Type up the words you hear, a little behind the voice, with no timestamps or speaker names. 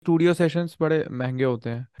Studio sessions बड़े महंगे होते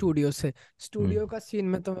हैं। स्टूडियो से हम्म। स्टूडियो का सीन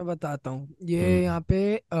मैं तुम्हें बताता हूँ। ये हम्म। यहाँ पे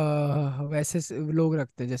वैसे लोग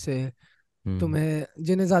रखते हैं, जैसे हम्म। तुम्हें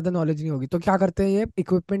जिन्हें ज़्यादा नॉलेज नहीं होगी तो क्या करते हैं, ये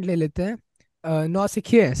इक्विपमेंट ले लेते हैं।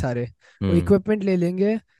 नौसिखिए हैं सारे, वो हम्म। इक्विपमेंट ले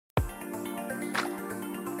लेंगे।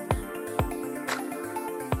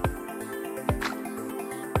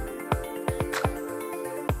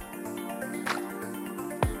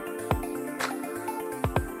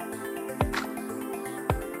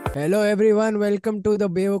 Hello everyone, welcome to the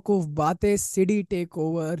Bewakoof Baatein city take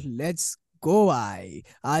over. Let's go भाई।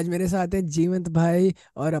 आज मेरे साथ हैं जीवंत भाई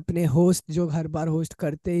और अपने होस्ट जो हर बार होस्ट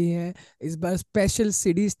करते ही हैं। इस बार स्पेशल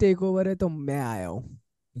सिटीज टेक ओवर है तो मैं आया हूँ।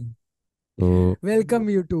 तो वेलकम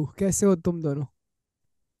यू टू, कैसे हो तुम दोनों?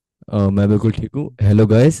 मैं बिल्कुल ठीक हूँ। हेलो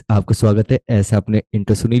गाइस, आपका स्वागत है। ऐसा आपने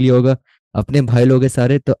इंट्रो सुन ही लिया होगा। अपने भाई लोग हैं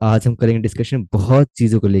सारे, तो आज हम करेंगे डिस्कशन बहुत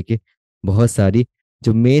चीज़ों को लेके, बहुत सारी।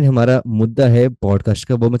 जो मेन हमारा मुद्दा है पॉडकास्ट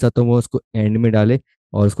का, वो मैं चाहता हूँ वो उसको एंड में डाले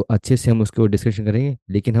और उसको अच्छे से हम उसको डिस्कशन करेंगे।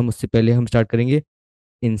 लेकिन हम उससे पहले हम स्टार्ट करेंगे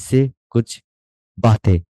इनसे कुछ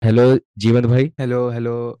बातें। हेलो जीवन भाई। Hello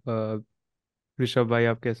hello. ऋषभ भाई,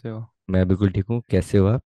 आप कैसे हो? मैं बिल्कुल ठीक हूँ, कैसे हो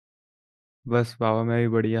आप? बस बाबा, मैं भी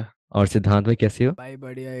बढ़िया। और सिद्धांत भाई कैसे हो? भाई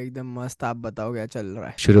बढ़िया, एकदम मस्त। आप बताओ क्या चल रहा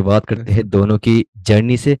है? शुरुआत करते बस। हैं दोनों की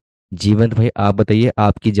जर्नी से। जीवंत भाई आप बताइए,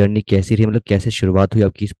 आपकी जर्नी कैसी रही, मतलब कैसे शुरुआत हुई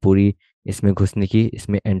आपकी इस पूरी इसमें घुसने की,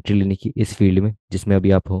 इसमें एंट्री लेने की, इस फील्ड में जिसमें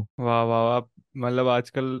अभी आप हो। वाह वाह वाह। मतलब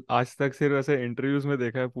आजकल आज तक सिर्फ ऐसे इंटरव्यूज में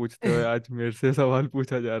देखा है पूछते हुए, आज मेरे से सवाल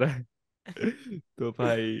पूछा जा रहा है। तो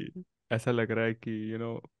भाई, ऐसा लग रहा है कि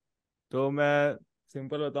तो मैं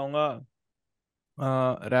सिंपल बताऊंगा।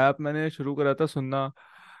 रैप मैंने शुरू करा था सुनना।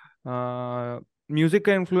 म्यूजिक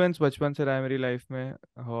का इन्फ्लुएंस बचपन से रहा है मेरी लाइफ में।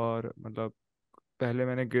 और मतलब पहले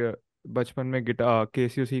मैंने बचपन में गिटार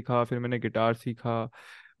केसियो सीखा, फिर मैंने गिटार सीखा,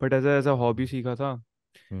 but as as a hobby सीखा था।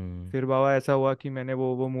 हम्म। फिर बाबा ऐसा हुआ कि मैंने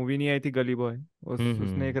वो मूवी नहीं आई थी गली बॉय, हम्म। उसने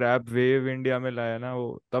हम्म। एक रैप वेव इंडिया में लाया ना,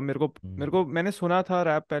 वो तब मेरे को मैंने सुना था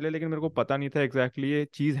रैप पहले, लेकिन मेरे को पता नहीं था एग्जैक्टली ये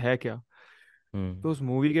चीज़ है क्या। हम्म। तो उस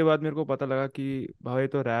मूवी के बाद मेरे को पता लगा कि भाई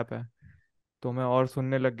तो रैप है। तो मैं और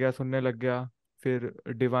सुनने लग गया। फिर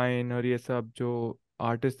डिवाइन और ये सब जो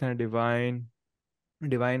आर्टिस्ट हैं, डिवाइन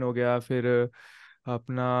डिवाइन हो गया, फिर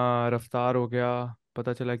अपना रफ्तार हो गया।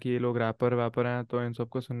 पता चला कि ये लोग रैपर वैपर हैं, तो इन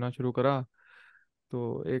सबको सुनना शुरू करा।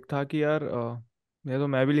 तो एक था कि यार ये तो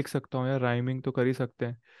मैं भी लिख सकता हूँ यार, राइमिंग तो कर ही सकते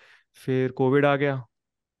हैं। फिर कोविड आ गया।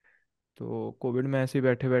 तो कोविड में ऐसे ही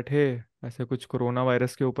बैठे बैठे ऐसे कुछ कोरोना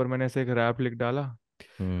वायरस के ऊपर मैंने ऐसे एक रैप लिख डाला,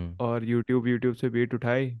 हम्म। और यूट्यूब यूट्यूब से बीट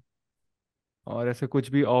उठाई, और ऐसे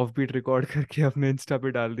कुछ भी ऑफ बीट रिकॉर्ड करके अपने इंस्टा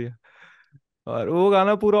पे डाल दिया। और वो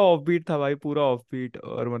गाना पूरा ऑफ बीट था भाई, पूरा ऑफ बीट।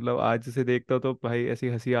 और मतलब आज से देखता हूं तो भाई ऐसी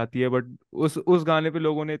हंसी आती है, बट उस गाने पे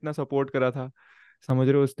लोगों ने इतना सपोर्ट करा था, समझ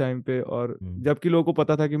रहे हो, उस टाइम पे। और हम्म। जबकि लोगों को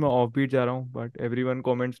पता था कि मैं ऑफ बीट जा रहा हूँ, बट एवरीवन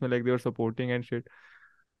कमेंट्स में like they were supporting and shit.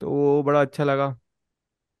 तो वो बड़ा अच्छा लगा।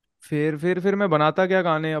 फिर मैं बनाता गया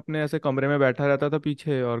गाने, अपने ऐसे कमरे में बैठा रहता था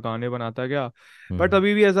पीछे और गाने बनाता गया। बट हम्म।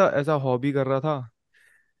 अभी भी ऐसा ऐसा हॉबी कर रहा था।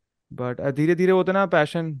 बट धीरे धीरे होता ना,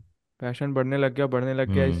 पैशन पैशन बढ़ने लग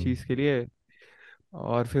गया इस हम्म। चीज़ के लिए।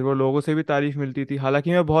 और फिर वो लोगों से भी तारीफ मिलती थी,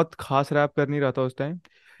 हालांकि मैं बहुत खास रैप कर नहीं रहा था उस टाइम।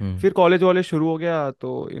 हम्म। फिर कॉलेज वॉलेज शुरू हो गया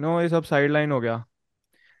तो ये सब साइड लाइन हो गया।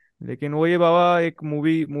 लेकिन वो ये बाबा, एक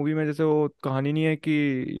मूवी मूवी में जैसे वो कहानी नहीं है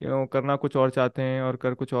कि करना कुछ और चाहते हैं और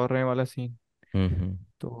कर कुछ और रहे हैं वाला सीन। हम्म।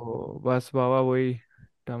 तो बस बाबा वही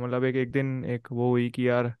मतलब एक एक दिन एक वो हुई कि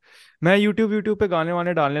यार मैं यूट्यूब यूट्यूब पे गाने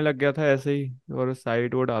वाने डालने लग गया था ऐसे ही। और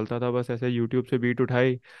साइड वो डालता था, बस ऐसे यूट्यूब से बीट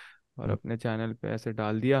उठाई और हम्म। अपने चैनल पे ऐसे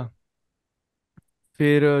डाल दिया।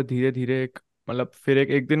 फिर धीरे धीरे एक मतलब फिर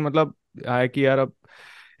एक दिन मतलब आया कि यार अब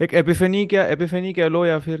एक एपिफेनी, क्या एपिफेनी कह लो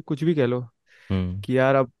या फिर कुछ भी कह लो, हम्म। कि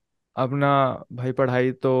यार अब ना भाई,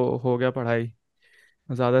 पढ़ाई तो हो गया, पढ़ाई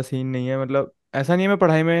ज़्यादा सीन नहीं है। मतलब ऐसा नहीं है मैं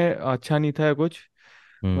पढ़ाई में अच्छा नहीं था या कुछ,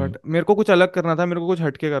 हम्म। बट मेरे को कुछ अलग करना था, मेरे को कुछ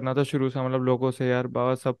हटके करना था शुरू से। मतलब लोगों से यार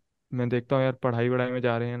बाबा सब मैं देखता हूँ यार पढ़ाई वढ़ाई में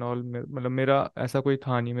जा रहे हैं और मतलब मेरा ऐसा कोई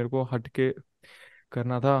था नहीं, मेरे को हटके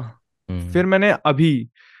करना था। हम्म। फिर मैंने अभी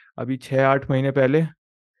अभी 6-8 महीने पहले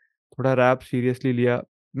थोड़ा रैप सीरियसली लिया।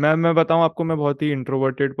 मैं बताऊं आपको, मैं बहुत ही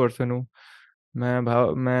इंट्रोवर्टेड पर्सन हूँ।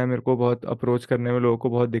 मैं मेरे को बहुत अप्रोच करने में लोगों को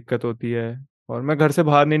बहुत दिक्कत होती है। और मैं घर से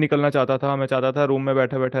बाहर नहीं निकलना चाहता था, मैं चाहता था रूम में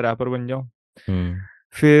बैठे बैठे रैपर बन जाऊं। हम्म।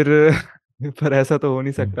 फिर पर ऐसा तो हो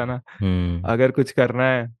नहीं सकता ना। हम्म। अगर कुछ करना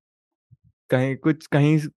है,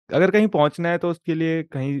 कहीं अगर कहीं पहुंचना है, तो उसके लिए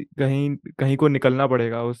कहीं कहीं कहीं को निकलना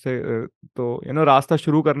पड़ेगा उससे। तो रास्ता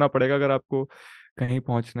शुरू करना पड़ेगा अगर आपको कहीं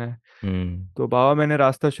पहुंचना है। हम्म। तो बाबा मैंने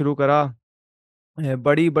रास्ता शुरू करा।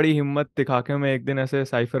 बड़ी बड़ी हिम्मत दिखा के मैं एक दिन ऐसे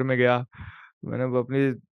साइफर में गया। मैंने वो अपनी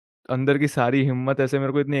अंदर की सारी हिम्मत, ऐसे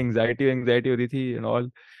मेरे को इतनी एंग्जाइटी एंग्जाइटी हो रही थी एंड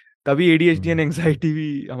ऑल, तभी ADHD एंड एंग्जाइटी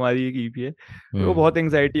भी हमारी एक EP है। मेरे को बहुत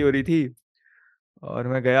एंग्जाइटी हो रही थी और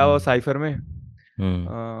मैं गया वो साइफर में।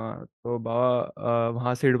 तो बाबा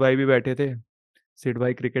वहाँ सिड भाई भी बैठे थे। सिड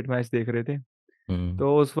भाई क्रिकेट मैच देख रहे थे।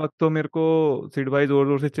 तो उस वक्त तो मेरे को सिड भाई जोर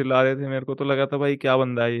जोर से चिल्ला रहे थे। मेरे को तो लगा था भाई क्या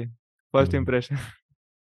बंदा है ये, फर्स्ट इंप्रेशन।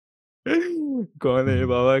 कौन है ये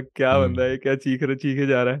बाबा, क्या बंदा है, क्या चीखे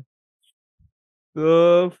जा रहा है।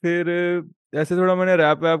 तो फिर ऐसे थोड़ा मैंने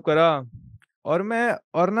रैप वैप करा। और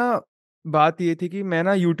ना बात ये थी कि मैं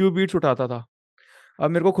ना यूट्यूब बीट्स उठाता था। अब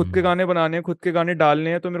मेरे को खुद के गाने बनाने हैं, खुद के गाने डालने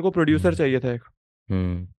हैं, तो मेरे को प्रोड्यूसर चाहिए था एक।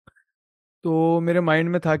 तो मेरे माइंड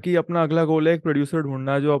में था कि अपना अगला गोल है एक प्रोड्यूसर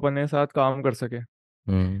ढूंढना जो अपने साथ काम कर सके।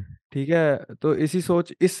 ठीक है, तो इस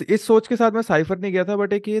सोच के साथ मैं साइफर नहीं गया था,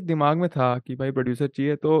 बट एक ये दिमाग में था कि भाई प्रोड्यूसर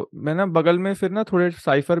चाहिए। तो मैं ना बगल में फिर ना थोड़े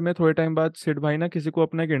साइफर में थोड़े टाइम बाद सिड भाई ना किसी को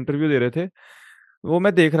अपना एक इंटरव्यू दे रहे थे। वो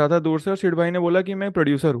मैं देख रहा था दूर से, और सिड भाई ने बोला कि मैं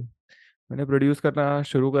प्रोड्यूसर हूँ, मैंने प्रोड्यूस करना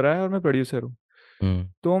शुरू करा है और मैं प्रोड्यूसर हूँ।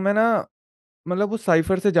 तो मैं ना मतलब वो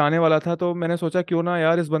साइफर से जाने वाला था, तो मैंने सोचा क्यों ना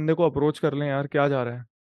यार इस बंदे को अप्रोच कर लें यार, क्या जा रहा है।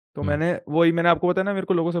 तो मैंने आपको बताया ना मेरे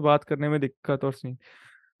को लोगों से बात करने में दिक्कत और सीन।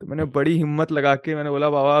 तो मैंने बड़ी हिम्मत लगा के मैंने बोला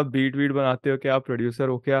बाबा आप बीट वीट बनाते हो क्या, आप प्रोड्यूसर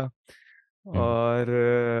हो क्या।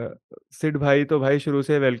 और सिड भाई तो भाई शुरू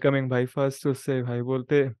से वेलकमिंग भाई, फर्स्ट उससे भाई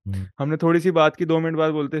बोलते। हमने थोड़ी सी बात की, 2 मिनट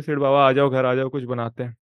बाद बोलते सिड बाबा आ जाओ घर आ जाओ कुछ बनाते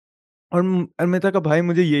हैं। और मैं था का भाई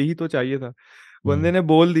मुझे यही तो चाहिए था। बंदे ने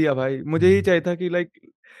बोल दिया भाई, मुझे यही चाहिए था कि लाइक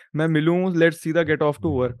मैं मिलूं, लेट्स सीधा गेट ऑफ टू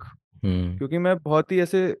वर्क। क्योंकि मैं बहुत ही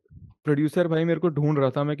ऐसे प्रोड्यूसर भाई मेरे को ढूंढ रहा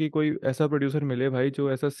था मैं कि कोई ऐसा प्रोड्यूसर मिले भाई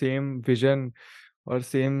जो ऐसा सेम विजन और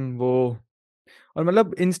सेम वो। और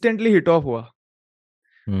मतलब इंस्टेंटली हिट ऑफ हुआ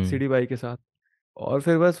सीडी भाई के साथ। और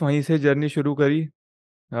फिर बस वहीं से जर्नी शुरू करी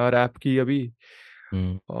रैप की अभी।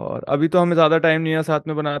 और अभी तो हमें ज़्यादा टाइम नहीं है साथ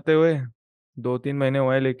में बनाते हुए, 2-3 महीने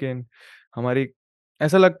हुए हैं, लेकिन हमारी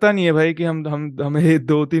ऐसा लगता नहीं है भाई कि हम हमें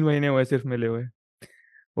 2-3 महीने हुए सिर्फ मिले हुए।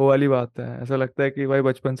 वो वाली बात है, ऐसा लगता है कि भाई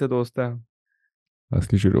बचपन से दोस्त है।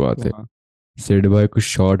 असली शुरुआत तो है। हाँ। सिड भाई कुछ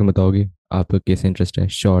शॉर्ट बताओगे, आपका कैसे इंटरेस्ट है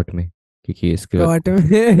शॉर्ट में, क्योंकि इसके बाद शॉर्ट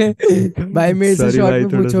में भाई मेरे से सॉरी शॉर्ट भाई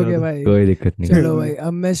में थोड़ा पूछोगे ज्यादा। भाई। कोई दिक्कत नहीं है। चलो भाई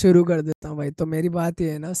अब मैं शुरू कर देता हूँ भाई। तो मेरी बात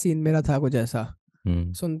ये है ना, सीन मेरा था कुछ ऐसा।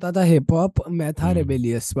 हम्म सुनता था हिप हॉप, मैं था हम्म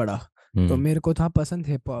रेबेलियस बड़ा। तो हम्म मेरे को था पसंद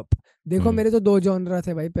हिप हॉप। देखो हम्म मेरे तो दो जॉनरा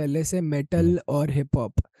थे भाई पहले से, हम्म मेटल और हिप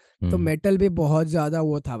हॉप। तो हम्म मेटल भी बहुत ज्यादा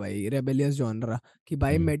वो था भाई, रेबेलियस जॉनरा। कि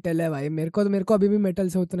भाई हम्म मेटल है भाई, मेरे को अभी भी मेटल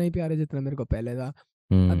से उतना ही प्यार है जितना मेरे को पहले था।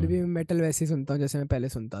 अभी भी मैं मेटल वैसे ही सुनता हूँ जैसे मैं पहले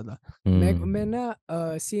सुनता था। मैं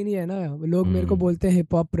ना सीन ये है ना, लोग मेरे को बोलते हैं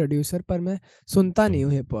हिप हॉप प्रोड्यूसर, पर मैं सुनता नहीं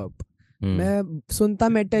हूँ हिप हॉप। मैं सुनता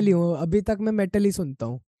मेटल ही हूँ, अभी तक मैं मेटल ही सुनता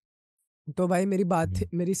हूँ। तो भाई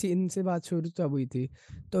मेरी सीन से बात शुरू तब हुई थी।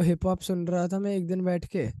 तो हिप हॉप सुन रहा था मैं एक दिन बैठ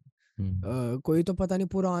के। कोई तो पता नहीं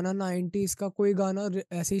पुराना 90s का कोई गाना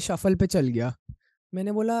ऐसे ही शफल पे चल गया।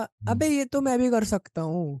 मैंने बोला अबे ये तो मैं भी कर सकता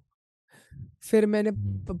हूँ। फिर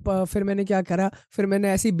मैंने क्या करा, फिर मैंने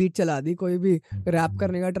ऐसी बीट चला दी कोई भी, रैप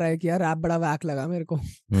करने का ट्राई किया, रैप बड़ा वैक लगा मेरे को।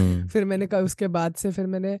 फिर मैंने कहा उसके बाद से फिर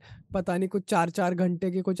मैंने पता नहीं कुछ 4-4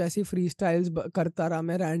 घंटे की कुछ ऐसी फ्री स्टाइल्स करता रहा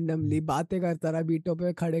मैं, रैंडमली बातें करता रहा बीटों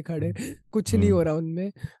पे खड़े खड़े। कुछ नहीं हो रहा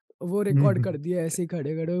उनमें। वो रिकॉर्ड कर दिया ऐसे ही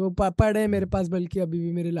खड़े खड़े, वो पड़े हैं मेरे पास बल्कि अभी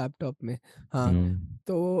भी मेरे लैपटॉप में। हाँ।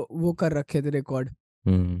 तो वो कर रखे थे रिकॉर्ड।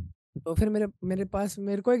 तो फिर मेरे मेरे पास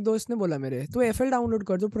मेरे को एक दोस्त ने बोला, मेरे तू एफएल डाउनलोड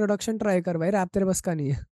कर, जो प्रोडक्शन ट्राई कर भाई, रैप तेरे बस का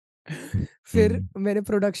नहीं है। फिर मैंने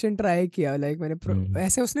प्रोडक्शन ट्राई किया, लाइक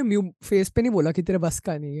ऐसे उसने म्यू फेस पे नहीं बोला कि तेरे बस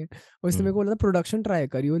का नहीं है। उसने मेरे को बोला प्रोडक्शन ट्राई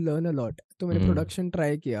कर, यू लर्न अ लॉट। तो मैंने प्रोडक्शन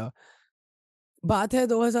ट्राई किया। बात है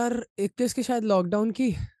 2021 की शायद, लॉकडाउन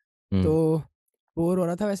की। तो बोर हो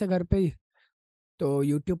रहा था वैसे घर पे ही। तो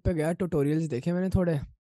यूट्यूब पे गया, ट्यूटोरियल्स देखे मैंने थोड़े।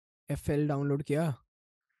 एफएल डाउनलोड किया।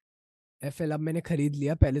 एफएल अब मैंने खरीद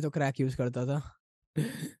लिया, पहले तो क्रैक यूज करता था।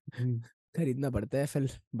 खरीदना पड़ता है एफएल,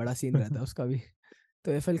 बड़ा सीन रहता है उसका भी।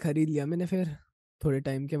 तो एफएल खरीद लिया मैंने फिर थोड़े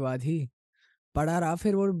टाइम के बाद ही। पड़ा रहा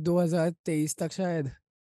फिर वो 2023 तक शायद।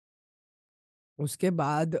 उसके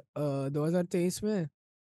बाद 2023 में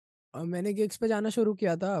मैंने गिग्स पे जाना शुरू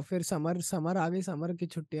किया था। फिर समर समर आ गई, समर की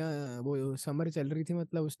छुट्टियां, वो समर चल रही थी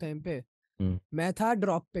मतलब उस टाइम पे। मैं था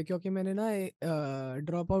ड्रॉप पे, क्योंकि मैंने ना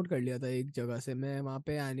ड्रॉप आउट कर लिया था एक जगह से। मैं वहाँ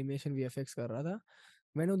पे एनिमेशन वीएफएक्स कर रहा था।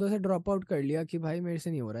 मैंने उधर से ड्रॉप आउट कर लिया कि भाई मेरे से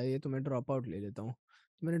नहीं हो रहा है ये, तो मैं ड्रॉप आउट ले लेता हूँ।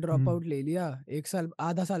 तो मैंने ड्रॉप आउट ले लिया। 1 साल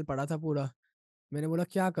आधा साल पढ़ा था पूरा। मैंने बोला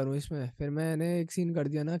क्या करूँ इसमें, फिर मैंने एक सीन कर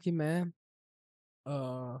दिया ना कि मैं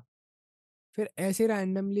अ, फिर ऐसे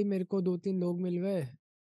रैंडमली मेरे को 2-3 लोग मिल गए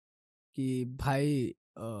कि भाई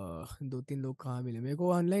 2-3 लोग कहाँ मिले मेरे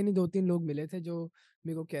को, ऑनलाइन ही 2-3 लोग मिले थे जो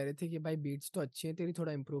मेरे को कह रहे थे कि भाई बीट्स तो अच्छी है तेरी,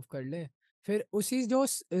 थोड़ा इम्प्रूव कर ले। फिर उसी जो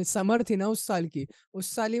समर थी ना उस साल की,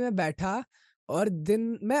 उस साल ही मैं बैठा। और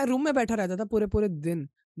दिन मैं रूम में बैठा रहता था पूरे पूरे दिन।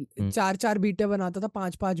 हम्म। 4 4 बीटे बनाता था,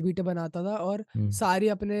 5 5 बीटे बनाता था, और हम्म। सारी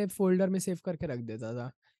अपने फोल्डर में सेव करके रख देता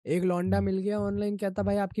था। एक लौंडा हम्म। मिल गया ऑनलाइन, कहता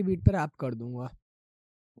भाई आपकी बीट पर ऐप कर दूंगा।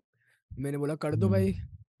 मैंने बोला कर दो भाई।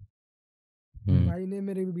 हम्म। भाई ने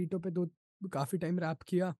मेरे बीटों पे दो काफी टाइम रैप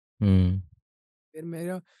किया। हम्म। फिर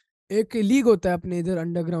मेरा एक लीग होता है अपने इधर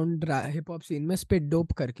अंडरग्राउंड हिप हॉप सीन में, स्पिट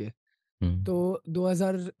डोप करके। हम्म। तो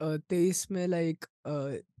 2023 में लाइक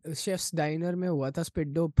शेफ्स डाइनर में हुआ था स्पिट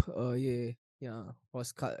डोप, ये यहाँ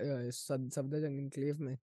सफदरजंग एनक्लेव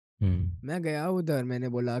में। हम्म। मैं गया उधर, मैंने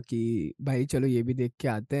बोला कि भाई चलो ये भी देख के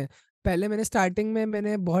आते हैं। पहले मैंने स्टार्टिंग में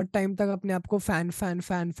मैंने बहुत टाइम तक अपने आप को फैन फैन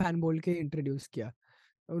फैन फैन बोल के इंट्रोड्यूस किया।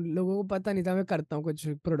 उन लोगों को पता नहीं था मैं करता हूँ कुछ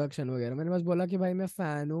प्रोडक्शन वगैरह। मैंने बस बोला कि भाई मैं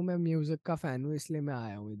फ़ैन हूँ, मैं म्यूज़िक का फ़ैन हूँ, इसलिए मैं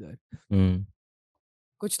आया हूँ इधर। हम्म।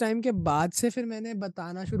 कुछ टाइम के बाद से फिर मैंने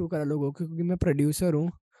बताना शुरू करा लोगों को, क्योंकि मैं प्रोड्यूसर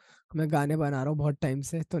हूँ। मैं गाने बना रहा हूँ बहुत टाइम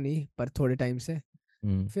से, तो नहीं पर थोड़े टाइम से।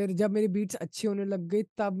 हम्म। फिर जब मेरी बीट्स अच्छी होने लग गई,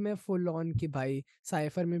 तब मैं फुल ऑन कि भाई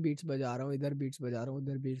साइफर में बीट्स बजा रहा हूँ, इधर बीट्स बजा रहा हूँ,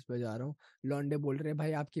 उधर बीट्स बजा रहा हूँ। लौंडे बोल रहे हैं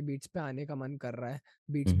भाई आपकी बीट्स पे आने का मन कर रहा है,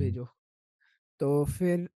 बीट्स हम्म। भेजो। तो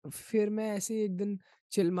फिर मैं ऐसे ही एक दिन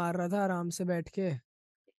चिल मार रहा था आराम से बैठ के।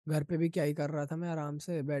 घर पे भी क्या ही कर रहा था, मैं आराम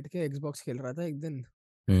से बैठ के एक्सबॉक्स खेल रहा था एक दिन,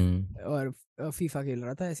 हम्म। और फीफा खेल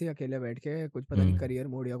रहा था ऐसे ही अकेले बैठ के, कुछ पता नहीं हम्म। करियर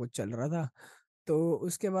मोड या कुछ चल रहा था। तो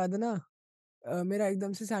उसके बाद ना मेरा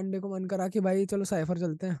एकदम से संडे को मन करा कि भाई चलो साइफर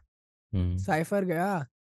चलते हैं। हम्म। साइफर गया,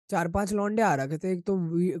 4 5 लौंडे आ रखे थे। एक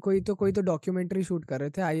तो कोई तो डॉक्यूमेंट्री शूट कर रहे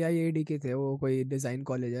थे, IIAD के थे वो, कोई डिज़ाइन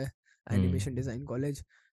कॉलेज है, एनिमेशन हम्म। Design college.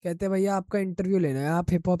 कहते भैया आपका इंटरव्यू लेना है,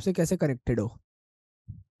 आप हिप हॉप से कैसे कनेक्टेड हो।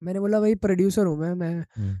 मैंने बोला भाई प्रोड्यूसर हूँ मैं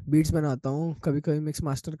हम्म। बीट्स बनाता हूँ, कभी कभी मिक्स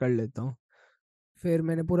मास्टर कर लेता हूँ। फिर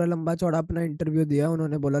मैंने पूरा लंबा चौड़ा अपना इंटरव्यू दिया।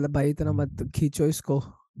 उन्होंने बोला भाई इतना मत खींचो इसको।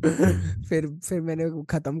 हम्म। फिर मैंने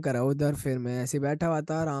ख़त्म करा उधर। फिर मैं ऐसे ही बैठा हुआ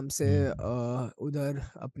था आराम से, हम्म। उधर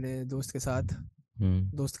अपने दोस्त के साथ।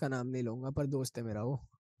 हम्म। दोस्त का नाम नहीं लूंगा पर दोस्त है मेरा वो।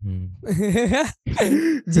 हम्म।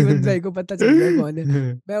 जीवन भाई को पता चल गया कौन है।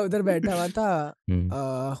 हम्म। मैं उधर बैठा हुआ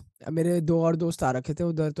था। मेरे दो और दोस्त आ रखे थे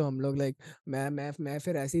उधर, तो हम लोग लाइक मैं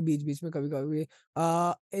फिर ऐसे ही बीच बीच में कभी कभी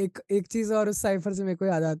एक एक चीज और उस साइफर से मेरे को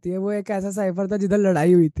याद आती है। वो एक ऐसा साइफर था जिधर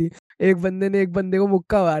लड़ाई हुई थी, एक बंदे ने एक बंदे को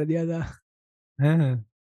मुक्का मार दिया था। हैं? हाँ,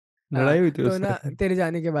 लड़ाई हुई थी तो उस ना साइड? तेरे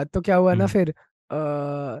जाने के बाद तो क्या हुआ ना, हम्म। फिर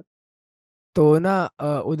तो ना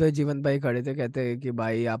उधर जीवन भाई खड़े थे, कहते हैं कि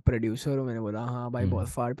भाई आप प्रोड्यूसर हो। मैंने बोला हाँ भाई बहुत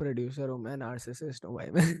हम्म। फाड़ प्रोड्यूसर हूँ मैं, नार्सिसिस्ट हूँ भाई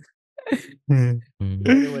मैं। हम्म। हम्म।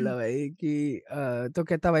 मैंने बोला भाई कि तो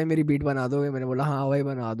कहता भाई मेरी बीट बना दोगे। मैंने बोला हाँ भाई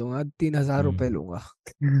बना दूंगा, 3,000 रुपये हम्म। लूंगा।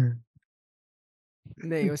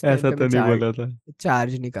 नहीं उस टाइम ऐसा पे मैं तो नहीं चार्ज बोला था।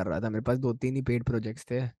 चार्ज नहीं कर रहा था। मेरे पास 2 3 ही पेड प्रोजेक्ट्स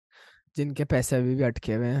थे, जिनके पैसे अभी भी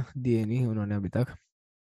अटके हुए हैं, दिए नहीं उन्होंने अभी तक।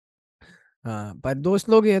 हाँ पर दोस्त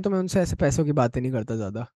लोग ही हैं, तो मैं उनसे ऐसे पैसों की बातें नहीं करता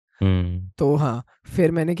ज़्यादा। हम्म। तो हाँ,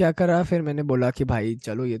 फिर मैंने क्या करा, फिर मैंने बोला कि भाई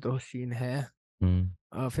चलो ये तो सीन है।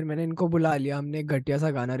 हम्म। फिर मैंने इनको बुला लिया, हमने एक घटिया सा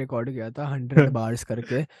गाना रिकॉर्ड किया था 100 बार्स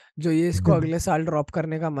करके, जो ये इसको अगले साल ड्रॉप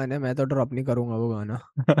करने का मन है। मैं तो ड्रॉप नहीं करूंगा वो गाना,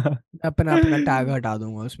 मैं अपना अपना टैग हटा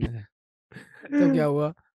दूंगा उसमें से। तो क्या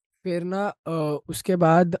हुआ फिर ना, उसके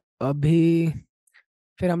बाद अभी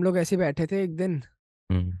फिर हम लोग ऐसे ही बैठे थे एक दिन।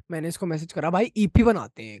 हम्म। मैंने इसको मैसेज करा भाई ईपी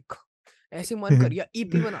बनाते हैं एक, ऐसे मन करिया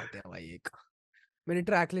ईपी बनाते हैं भाई एक। मैंने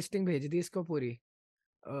ट्रैक लिस्टिंग भेज दी इसको पूरी।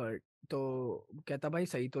 तो कहता भाई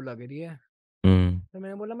सही तो लग रही है। हम्म। तो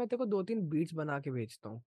मैंने बोला मैं तेरे को 2 3 बीट्स बना के भेजता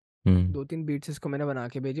हूँ। हम्म। 2 3 बीट्स इसको मैंने बना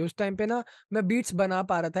के भेजे। उस टाइम पे ना मैं बीट्स बना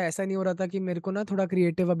पा रहा था, ऐसा नहीं हो रहा था कि मेरे को ना थोड़ा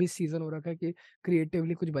क्रिएटिव, अभी सीजन हो रखा है कि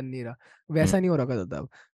क्रिएटिवली कुछ बन नहीं रहा, हम्म। वैसा नहीं हो रखा था तब।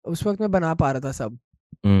 उस वक्त मैं बना पा रहा था सब।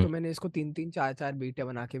 हम्म। तो मैंने इसको 3 3 4 4 बीटें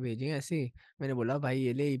बना के भेजी हैं ऐसे ही। मैंने बोला भाई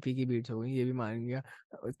ये ले ईपी की बीट्स हो गई, ये भी मान गया।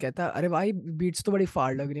 कहता अरे भाई बीट्स तो बड़ी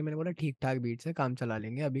फाड़ लग रही है। मैंने बोला ठीक ठाक बीट्स है, काम चला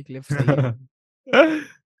लेंगे, अभी क्लिप सही है।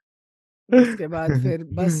 उसके बाद फिर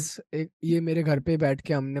बस एक ये मेरे घर पे बैठ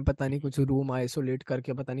के हमने पता नहीं कुछ रूम आइसोलेट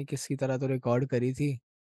करके पता नहीं किसकी तरह तो रिकॉर्ड करी थी।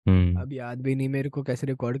 हम्म। अब याद भी नहीं मेरे को कैसे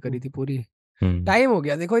रिकॉर्ड करी थी पूरी। हम्म। टाइम हो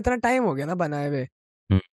गया, देखो इतना टाइम हो गया ना बनाए हुए।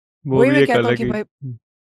 हम्म। वो वही भी मैं एक कहता हूँ अलग कि ही भाई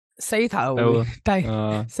सही था वो भी। वो। टाइम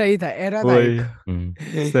हाँ, सही था, एरा था वही। एक। हम्म।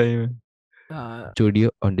 सही में। हाँ।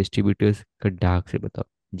 स्टूडियो और डिस्ट्रीब्यूटर्स का डार्क से बताओ।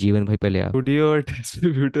 जीवन भाई पहले आप। स्टूडियो और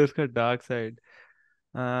डिस्ट्रीब्यूटर्स का डार्क साइड।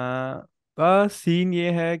 बस सीन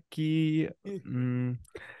ये है कि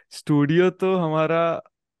स्टूडियो तो हमारा,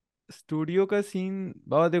 स्टूडियो का सीन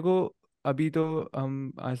बाबा देखो, अभी तो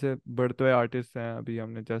हम ऐसे बढ़ते हुए आर्टिस्ट हैं, अभी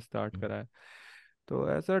हमने जस्ट स्टार्ट करा है। तो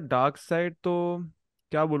ऐसा डार्क साइड तो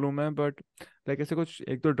क्या बोलूँ मैं, बट लाइक ऐसे कुछ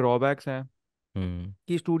एक तो ड्रॉबैक्स हैं हम्म।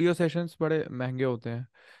 कि स्टूडियो सेशंस बड़े महंगे होते हैं।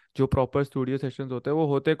 जो प्रॉपर स्टूडियो सेशंस होते हैं वो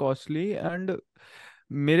होते कॉस्टली, एंड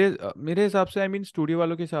मेरे हिसाब से, आई मीन स्टूडियो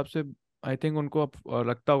वालों के हिसाब से, आई थिंक उनको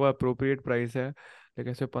लगता होगा अप्रोप्रिएट प्राइस है। लाइक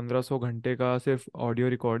ऐसे 1500 घंटे का सिर्फ ऑडियो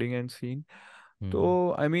रिकॉर्डिंग एंड सीन। तो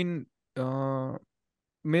हम्म। आई मीन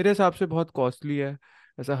मेरे हिसाब से बहुत कॉस्टली है।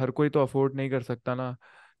 ऐसा हर कोई तो अफोर्ड नहीं कर सकता ना,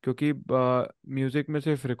 क्योंकि म्यूजिक में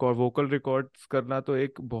सिर्फ रिकॉर्ड वोकल रिकॉर्ड्स करना तो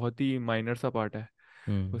एक बहुत ही माइनर सा पार्ट है।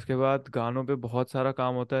 हम्म। उसके बाद गानों पे बहुत सारा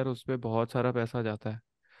काम होता है और उस पे बहुत सारा पैसा जाता है।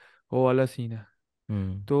 वो वाला सीन है।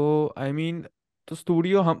 हम्म। तो आई मीन तो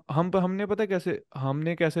स्टूडियो हमने पता है कैसे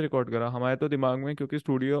हमने कैसे रिकॉर्ड करा हमारे तो दिमाग में, क्योंकि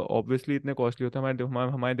स्टूडियो ऑब्वियसली इतने कॉस्टली होते हैं,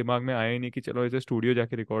 हमारे दिमाग में आया ही नहीं कि चलो इसे स्टूडियो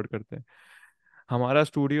जाके रिकॉर्ड करते हैं। हमारा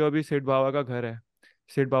स्टूडियो अभी सेठ बाबा का घर है।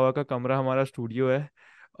 सेठ बाबा का कमरा हमारा स्टूडियो है।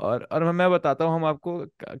 और मैं बताता हूँ हम आपको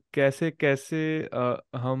कैसे कैसे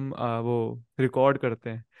हम वो रिकॉर्ड करते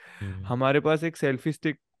हैं। हम्म। हमारे पास एक सेल्फी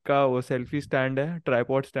स्टिक का वो सेल्फी स्टैंड है,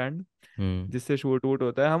 ट्राइपॉड स्टैंड, हम्म। जिससे शूट वूट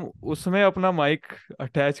होता है। हम उसमें अपना माइक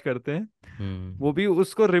अटैच करते हैं, हम्म। वो भी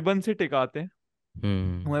उसको रिबन से टिकाते हैं।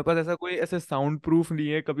 हम्म। हमारे पास ऐसा कोई ऐसे साउंड प्रूफ नहीं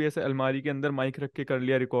है, कभी ऐसे अलमारी के अंदर माइक रख के कर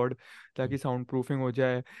लिया रिकॉर्ड ताकि साउंड प्रूफिंग हो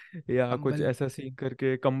जाए, या कुछ कंबल। ऐसा सीन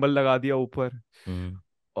करके कंबल लगा दिया ऊपर हम्म।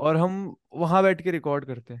 और हम वहां बैठ के रिकॉर्ड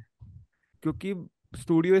करते हैं। क्योंकि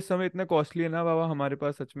स्टूडियो इस समय इतना कॉस्टली है ना बाबा, हमारे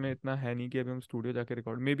पास सच में इतना है नहीं कि अभी हम स्टूडियो जाके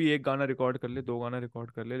रिकॉर्ड मे भी एक गाना रिकॉर्ड कर ले, दो गाना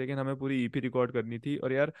रिकॉर्ड कर ले, लेकिन हमें पूरी ईपी रिकॉर्ड करनी थी।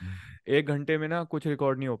 और यार एक घंटे में ना कुछ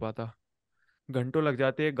रिकॉर्ड नहीं हो पाता, घंटों लग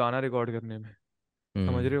जाते हैं एक गाना रिकॉर्ड करने में।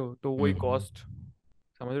 समझ रहे हम्म। हो? तो वही हम्म। कॉस्ट,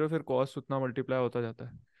 समझ रहे हो, फिर कॉस्ट उतना मल्टीप्लाई होता जाता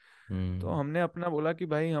है। तो हम्म। हमने अपना बोला कि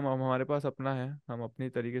भाई हम हमारे पास अपना है, हम अपनी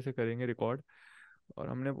तरीके से करेंगे रिकॉर्ड। और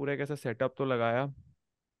हमने पूरा एक ऐसा सेटअप तो लगाया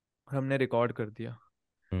और हमने रिकॉर्ड कर दिया।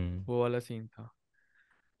 हम्म। वो वाला सीन था।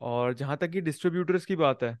 और जहाँ तक कि डिस्ट्रीब्यूटर्स की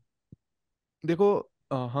बात है, देखो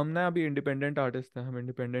हम ना अभी इंडिपेंडेंट आर्टिस्ट हैं, हम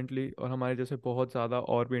इंडिपेंडेंटली, और हमारे जैसे बहुत ज़्यादा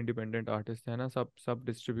और भी इंडिपेंडेंट आर्टिस्ट हैं ना, सब सब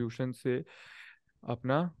डिस्ट्रीब्यूशन से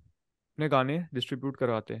अपना अपने गाने डिस्ट्रीब्यूट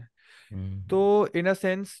करवाते हैं। हम्म। तो इन अ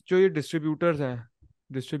सेंस जो ये डिस्ट्रीब्यूटर्स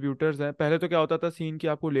हैं, पहले तो क्या होता था सीन कि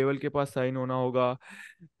आपको लेवल के पास साइन होना होगा,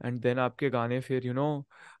 एंड देन आपके गाने फिर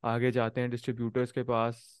आगे जाते हैं डिस्ट्रीब्यूटर्स के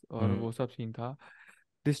पास, और हम्म। वो सब सीन था।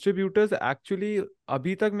 डिस्ट्रीब्यूटर्स एक्चुअली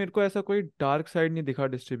अभी तक मेरे को ऐसा कोई डार्क साइड नहीं दिखा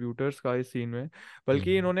डिस्ट्रीब्यूटर्स का इस सीन में। बल्कि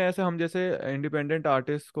हम्म। इन्होंने ऐसे हम जैसे इंडिपेंडेंट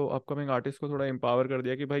आर्टिस्ट को, अपकमिंग आर्टिस्ट को थोड़ा एम्पावर कर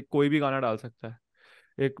दिया कि भाई कोई भी गाना डाल सकता है।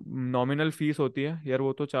 एक नॉमिनल फीस होती है यार,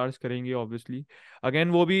 वो तो चार्ज करेंगे ऑब्वियसली। अगेन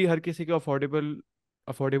वो भी हर किसी के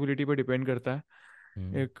अफोर्डेबिलिटी पे डिपेंड करता है।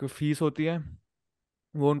 हम्म। एक फीस होती है,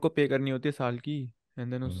 वो उनको पे करनी होती है साल की,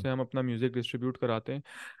 एंड देन हम्म। उससे हम अपना म्यूजिक डिस्ट्रीब्यूट कराते हैं।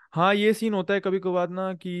 हाँ ये सीन होता है कभी कभार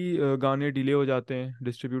ना कि गाने डिले हो जाते हैं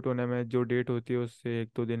डिस्ट्रीब्यूट होने में, जो डेट होती है उससे एक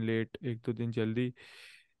दो दिन लेट, एक दो दिन जल्दी।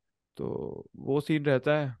 तो वो सीन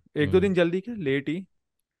रहता है, एक दो हम्म। दिन जल्दी क्या लेट ही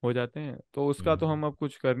हो जाते हैं, तो उसका तो हम्म। हम अब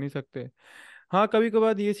कुछ कर नहीं सकते। हाँ कभी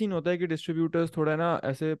कभार ये सीन होता है कि डिस्ट्रीब्यूटर्स थोड़ा ना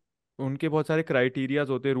ऐसे, उनके बहुत सारे क्राइटेरियाज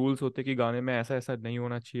होते हैं, रूल्स होते हैं कि गाने में ऐसा ऐसा नहीं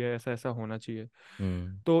होना चाहिए, ऐसा ऐसा होना चाहिए।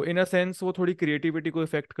 हम्म। तो इन अ सेंस वो थोड़ी क्रिएटिविटी को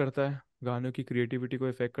इफेक्ट करता है, गानों की क्रिएटिविटी को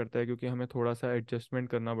इफेक्ट करता है, क्योंकि हमें थोड़ा सा एडजस्टमेंट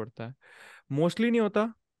करना पड़ता है। मोस्टली नहीं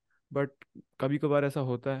होता, बट कभी कभार ऐसा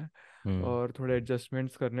होता है, हम्म। और थोड़े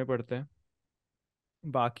एडजस्टमेंट्स करने पड़ते हैं।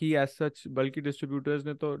 बाकी एज सच बल्कि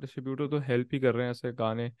डिस्ट्रीब्यूटर तो हेल्प ही कर रहे हैं ऐसे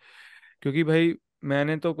गाने, क्योंकि भाई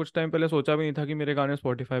मैंने तो कुछ टाइम पहले सोचा भी नहीं था कि मेरे गाने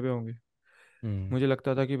स्पॉटिफाई पे होंगे। हम्म। मुझे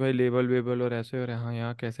लगता था कि भाई लेबल वेबल और ऐसे और यहाँ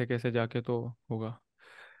यहाँ कैसे कैसे जाके तो होगा,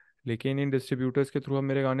 लेकिन इन डिस्ट्रीब्यूटर्स के थ्रू अब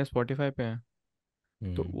मेरे गाने स्पॉटिफाई पे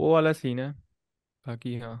हैं। तो हम्म। वो वाला सीन है।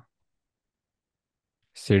 बाकी हाँ।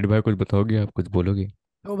 सेठ भाई कुछ बताओगे, आप कुछ बोलोगे?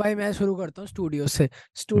 तो भाई मैं शुरू करता हूँ स्टूडियो से।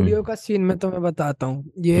 Studio hmm. का सीन में तो मैं बताता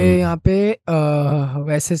हूँ, ये हम्म। यहाँ पे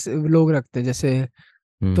वैसे लोग रखते हैं जैसे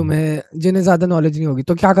हम्म। तुम्हें जिन्हें ज्यादा नॉलेज नहीं होगी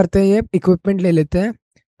तो क्या करते हैं, ये इक्विपमेंट ले लेते हैं।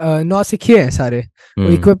 नौसिखिए हैं सारे, वो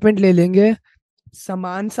हम्म। इक्विपमेंट ले लेंगे,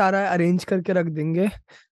 सामान सारा अरेंज करके रख देंगे।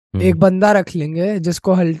 हम्म। एक बंदा रख लेंगे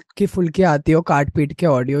जिसको हल्की फुल्की आती हो काट पीट के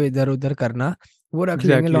ऑडियो इधर उधर करना, वो रख लेंगे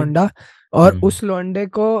एग्जैक्टली। लौंडा। और हम्म। उस लौंडे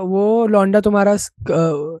को, वो लौंडा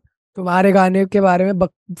तुम्हारे गाने के बारे में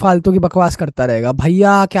फालतू की बकवास करता रहेगा,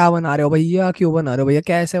 भैया क्या बना रहे हो, भैया क्यों बना रहे हो, भैया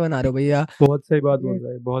कैसे बना रहे हो भैया। बहुत सही बात बोल ये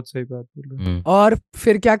रहा है, बहुत सही बात बोल रहा है। हम्म। और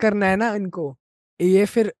फिर क्या करना है ना इनको, ये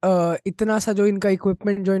फिर इतना सा जो इनका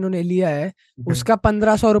इक्विपमेंट जो इन्होंने लिया है हम्म। उसका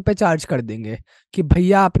 1500 रुपये चार्ज कर देंगे कि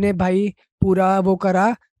भैया आपने भाई पूरा वो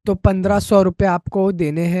करा तो 1500 रुपये आपको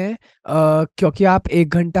देने हैं, क्योंकि आप 1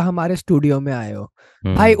 घंटा हमारे स्टूडियो में आए हो।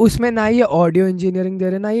 भाई हम्म। उसमें ना ये ऑडियो इंजीनियरिंग दे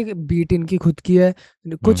रहे ना, ये बीट इनकी खुद की है,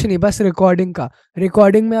 कुछ हम्म। नहीं, बस रिकॉर्डिंग का।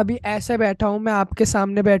 रिकॉर्डिंग में अभी ऐसे बैठा हूँ मैं आपके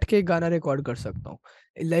सामने बैठ के एक गाना रिकॉर्ड कर सकता हूँ,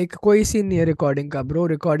 लाइक कोई सीन नहीं है रिकॉर्डिंग का ब्रो,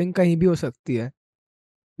 रिकॉर्डिंग कहीं भी हो सकती है।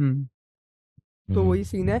 हम्म। तो वही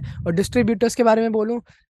सीन है। और डिस्ट्रीब्यूटर्स के बारे में बोलूं,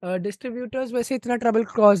 डिस्ट्रीब्यूटर्स वैसे इतना ट्रबल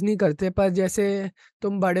कॉज नहीं करते, पर जैसे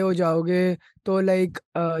तुम बड़े हो जाओगे तो लाइक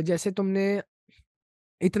जैसे तुमने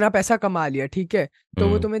इतना पैसा कमा लिया, ठीक है, तो वो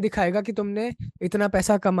हम्म। तुम्हें दिखाएगा कि तुमने इतना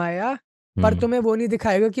पैसा कमाया, पर हम्म। तुम्हें वो नहीं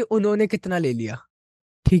दिखाएगा कि उन्होंने कितना ले लिया,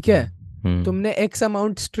 ठीक है। हम्म। हम्म। तुमने एक्स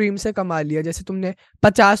अमाउंट स्ट्रीम से कमा लिया, जैसे तुमने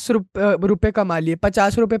 50 रुपए कमा लिए,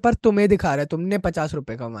 50 रुपए पर तुम्हें दिखा रहा है तुमने 50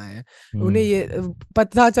 रुपए कमाए हैं। उन्हें ये हम्म।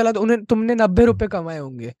 पता चला तो उन्हें तुमने 90 रुपए कमाए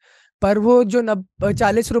होंगे, पर वो जो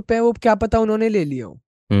 40 रुपए है वो क्या पता उन्होंने ले लिए हो।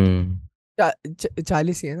 हम्म।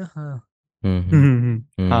 40 ही है ना, हाँ। हम्म। हाँ हाँ,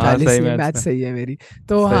 हम्म। 40 सही ही है, मैथ्स मैथ है। सही है मेरी।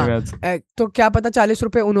 तो सही हाँ, मैथ्स है। तो क्या पता 40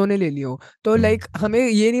 रुपए उन्होंने ले लिए हो। तो हम्म। लाइक हमें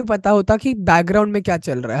ये नहीं पता होता कि बैकग्राउंड में क्या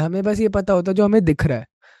चल रहा है, हमें बस ये पता होता जो हमें दिख रहा है।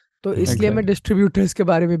 तो इसलिए मैं एग्जैक्टली। डिस्ट्रीब्यूटर्स के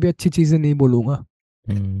बारे में भी अच्छी चीजें नहीं बोलूंगा।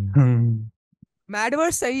 हम्म। हम्म।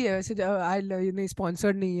 मैडवर्स सही है वैसे, आई नहीं,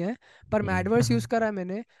 स्पॉन्सर्ड नहीं है, पर हम्म। मैडवर्स यूज करा है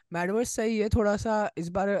मैंने। मैडवर्स सही है, थोड़ा सा इस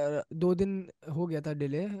बार 2 दिन हो गया था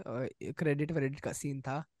डिले, क्रेडिट वेडिट का सीन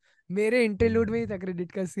था, मेरे इंटरलूड में ही था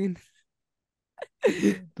क्रेडिट का सीन।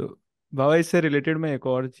 तो बाबा, इससे रिलेटेड मैं एक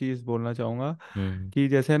और चीज़ बोलना चाहूँगा हम्म। कि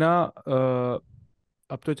जैसे ना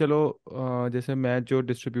अब तो चलो, जैसे मैं जो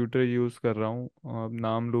डिस्ट्रीब्यूटर यूज़ कर रहा हूँ, अब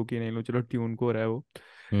नाम लूँ कि नहीं लूँ, चलो ट्यून कोर है वो।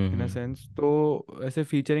 इन अ हम्म। सेंस तो ऐसे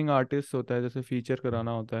फीचरिंग आर्टिस्ट होता है, जैसे फीचर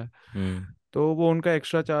कराना होता है, हम्म। तो वो उनका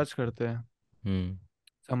एक्स्ट्रा चार्ज करते हैं। हम्म।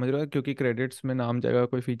 समझ रहे हो, क्योंकि क्रेडिट्स में नाम जाएगा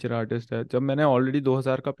कोई फीचर आर्टिस्ट है। जब मैंने ऑलरेडी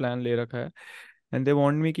 2000 का प्लान ले रखा है, एंड दे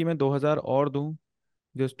वांट मी कि मैं 2000 और दूं,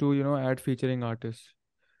 just to add featuring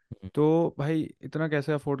artist. तो भाई इतना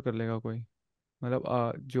कैसे अफोर्ड कर लेगा कोई?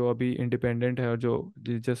 मतलब जो अभी इंडिपेंडेंट है और जो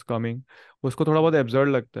जस्ट कमिंग, उसको थोड़ा बहुत एब्जर्ड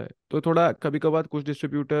लगता है। तो थोड़ा कभी कभार कुछ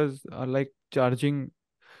डिस्ट्रीब्यूटर्स आर लाइक चार्जिंग,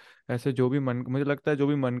 ऐसे जो भी मन, मुझे लगता है जो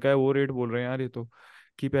भी मन का है वो रेट बोल रहे हैं यार ये तो,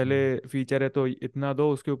 कि पहले हम्म। फीचर है तो इतना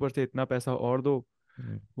दो, उसके ऊपर से इतना पैसा और दो।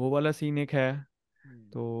 हम्म। वो वाला सीन एक है। हम्म।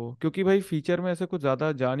 तो क्योंकि भाई फीचर में ऐसे कुछ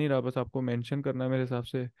ज़्यादा जा नहीं रहा, बस आपको मेंशन करना है मेरे हिसाब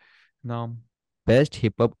से नाम। Best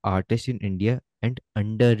hip hop artist in India and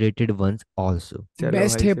underrated ones also. चलो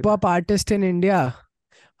बेस्ट भाई हिप फिर। हॉप आर्टिस्ट इन इंडिया,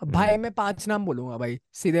 भाई हम्म। मैं 5 नाम बोलूंगा भाई,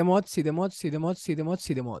 सीधे मौत, सीधे मौत, सीधे मौत, सीधे मौत,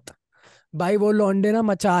 सीधे मौत। भाई वो लौंडे ना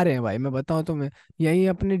मचा रहे हैं भाई, मैं बताऊं तुम्हें, यहीं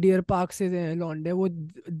अपने डियर पार्क से हैं लौंडे वो,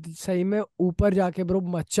 सही में ऊपर जाके ब्रो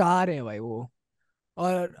मचा रहे हैं भाई वो।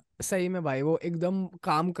 और सही में भाई वो एकदम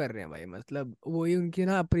काम कर रहे हैं भाई, मतलब वही उनकी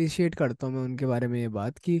ना अप्रिशिएट करता हूँ मैं उनके बारे में ये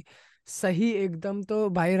बात कि सही एकदम, तो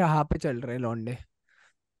भाई राह पे चल रहे हैं लौंडे।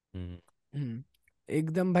 हम्म। हम्म,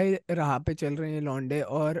 एकदम भाई राह पे चल रहे हैं लौंडे।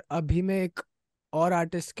 और अभी मैं एक और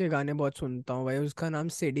आर्टिस्ट के गाने बहुत सुनता हूँ भाई, उसका नाम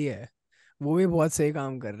सिडी है, वो भी बहुत सही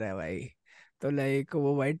काम कर रहा है भाई। तो लाइक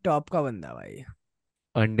वो भाई टॉप का बंदा भाई।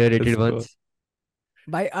 अंडररेटेड इसको। वंस।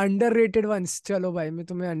 भाई अंडररेटेड वंस, चलो भाई मैं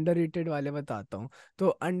तुम्हें अंडररेटेड वाले बताता हूँ। तो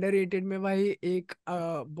अंडररेटेड में भाई एक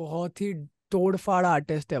बहुत ही तोड़फाड़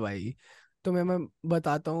आर्टिस्ट है भाई, तुम्हें मैं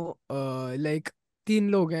बताता हूँ। लाइक 3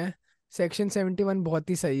 लोग हैं। सेक्शन 71 बहुत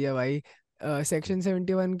ही सही है भाई। सेक्शन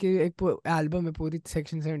 71 की एक एल्बम है पूरी,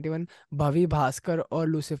 सेक्शन 71, भवी भास्कर और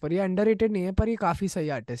लूसीफर। ये अंडररेटेड नहीं है पर ये काफी सही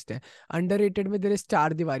आर्टिस्ट है। अंडररेटेड में देयर इज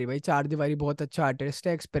चार दीवारी भाई, चार दीवारी बहुत अच्छा आर्टिस्ट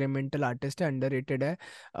है, एक्सपेरिमेंटल आर्टिस्ट है, अंडररेटेड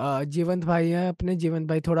है। जीवंत भाई हैं अपने, जीवंत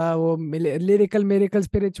भाई थोड़ा वो lyrical miracle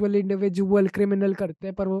spiritual individual criminal करते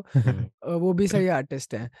हैं, पर वो हम्म। वो भी सही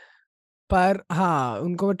आर्टिस्ट हैं। पर हाँ,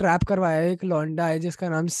 उनको ट्रैप करवाया है, एक लौंडा है जिसका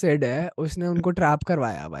नाम सिड है, उसने उनको ट्रैप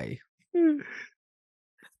करवाया भाई। हाँ।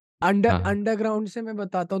 अंडरग्राउंड से मैं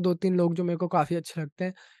बताता हूँ 2-3 लोग जो मेरे को काफी अच्छे लगते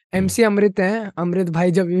हैं। हम्म। एमसी अमृत हैं, अमृत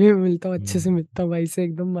भाई जब भी मिलता हूँ अच्छे से हम्म। मिलता हूँ भाई से,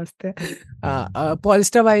 एकदम मस्त है। हम्म।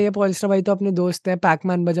 पॉलस्टर भाई है, पॉलस्टर भाई तो अपने दोस्त हैं,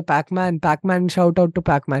 पैकमैन बजा, Pacman, Pacman, shout out to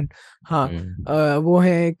Pacman. हाँ, हम्म। वो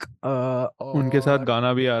है एक, उनके साथ और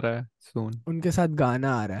गाना भी आ रहा है सून। उनके साथ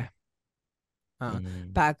गाना आ रहा है। हाँ,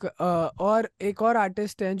 हम्म। और एक और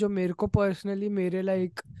आर्टिस्ट हैं जो मेरे को पर्सनली, मेरे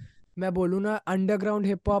लाइक, मैं बोलूँ ना अंडरग्राउंड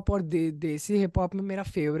हिप हॉप और देसी हिप हॉप में मेरा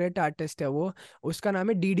फेवरेट आर्टिस्ट है वो। उसका नाम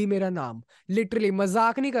है डीडी मेरा नाम। लिटरली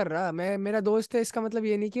मजाक नहीं कर रहा मैं, मेरा दोस्त है इसका मतलब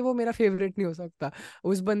ये नहीं कि वो मेरा फेवरेट नहीं हो सकता।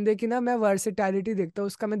 उस बंदे की ना मैं वर्सेटैलिटी देखता हूँ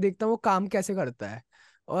उसका, मैं देखता हूँ वो काम कैसे करता है,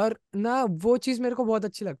 और ना वो चीज़ मेरे को बहुत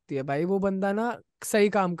अच्छी लगती है भाई। वो बंदा ना सही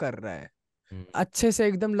काम कर रहा है, हम्म। अच्छे से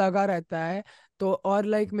एकदम लगा रहता है। तो और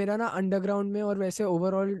लाइक मेरा ना अंडरग्राउंड में और वैसे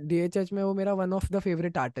ओवरऑल डीएचएच में वो मेरा one of the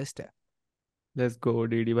favourite artist है। लेट्स गो,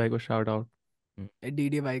 डीडी भाई को शाउट आउट। हम्म।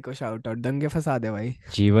 डीडी भाई को शाउट आउट, दंगे फंसा दे भाई।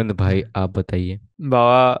 जीवंत भाई आप बताइए।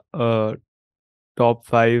 बाबा, टॉप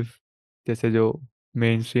 5 जैसे जो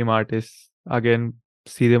मेन स्ट्रीम आर्टिस्ट, अगेन,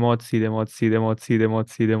 सीधे मौत, सीधे मौत, सीधे मौत, सीधे मौत,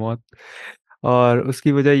 सीधे मौत। और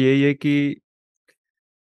उसकी वजह यही है कि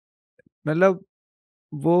मतलब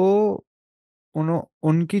वो,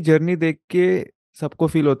 उनकी जर्नी देख के सबको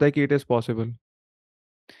फील होता है कि इट इज़ पॉसिबल,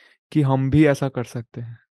 कि हम भी ऐसा कर सकते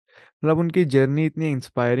हैं। मतलब उनकी जर्नी इतनी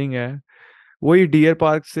इंस्पायरिंग है। वही डियर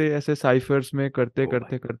पार्क से ऐसे साइफर्स में करते ओ भाई।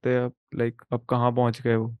 करते करते अब लाइक अब कहाँ पहुंच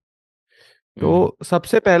गए वो। हम्म। तो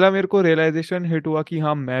सबसे पहला मेरे को रियलाइजेशन हिट हुआ कि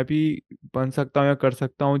हाँ मैं भी बन सकता हूँ या कर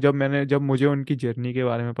सकता हूँ, जब मुझे उनकी जर्नी के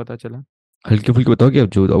बारे में पता चला। हल्की फुल्की बताओ कि अब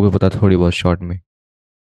जो आपको पता थोड़ी बहुत शॉर्ट में।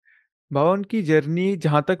 बाबा उनकी जर्नी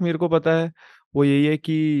जहाँ तक मेरे को पता है वो यही है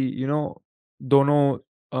कि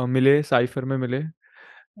दोनों मिले, साइफर में मिले,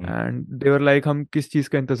 हम्म। एंड देवर लाइक हम किस चीज़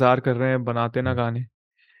का इंतज़ार कर रहे हैं, बनाते ना गाने।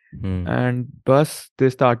 हम्म। एंड बस दे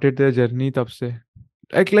स्टार्टेड देयर जर्नी तब से।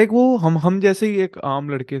 लाइक वो हम जैसे ही एक आम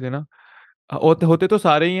लड़के थे ना, होते होते तो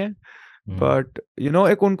सारे ही हैं, हम्म। बट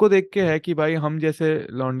एक उनको देख के है कि भाई हम जैसे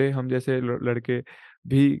लौंडे, हम जैसे लड़के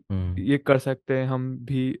भी हम्म। ये कर सकते हैं, हम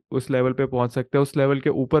भी उस लेवल पे पहुंच सकते हैं, उस लेवल के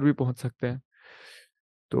ऊपर भी पहुंच सकते हैं।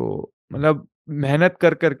 तो मतलब मेहनत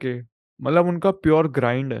कर करके, मतलब उनका प्योर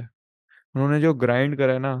ग्राइंड है। उन्होंने जो ग्राइंड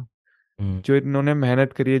करा है ना, हम्म। जो इन्होंने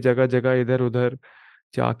मेहनत करी है जगह जगह इधर उधर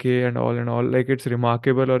जाके, and all like it's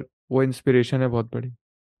remarkable, और वो इंस्पिरेशन है बहुत बड़ी।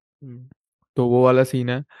 हम्म। तो वो वाला सीन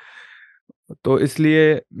है। तो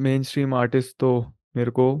इसलिए मेन स्ट्रीम आर्टिस्ट तो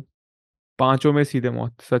मेरे को पांचों में सीधे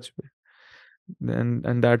मौत सच में,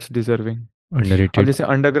 एंड दैट्स डिजर्विंग। अब अंडररेटेड। जैसे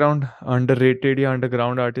अंडरग्राउंड, अंडररेटेड या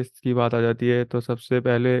अंडरग्राउंड आर्टिस्ट की बात आ जाती है, तो सबसे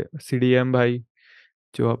पहले सीडीएम भाई,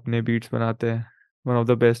 जो अपने बीट्स बनाते हैं, one of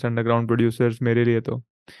the best underground producers मेरे लिए तो।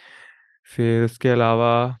 फिर उसके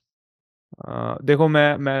अलावा देखो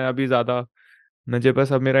मैं अभी ज़्यादा, मुझे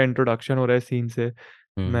बस अब मेरा इंट्रोडक्शन हो रहा है सीन से।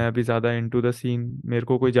 हम्म। मैं अभी ज़्यादा इनटू द सीन, मेरे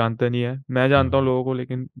को कोई जानता नहीं है, मैं जानता हूँ हम्म। लोगों को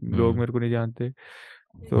लेकिन लोग हम्म। मेरे को नहीं जानते।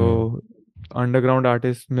 हम्म। तो अंडरग्राउंड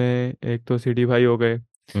आर्टिस्ट में एक तो सीडी भाई हो गए,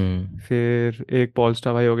 हम्म। फिर एक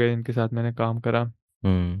पॉलस्टार भाई हो गए, इनके साथ मैंने काम करा।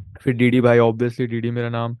 हम्म। फिर डीडी भाई, ऑब्वियसली डीडी मेरा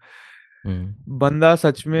नाम। हम्म। बंदा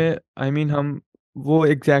सच में, हम वो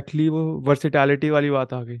एग्जैक्टली वो वर्सिटैलिटी वाली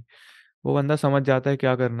बात आ गई। वो बंदा समझ जाता है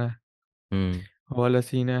क्या करना है, हम्म। वो वाला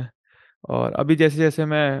सीन है। और अभी जैसे जैसे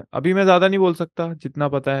मैं ज़्यादा नहीं बोल सकता, जितना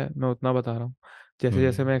पता है मैं उतना बता रहा हूँ। जैसे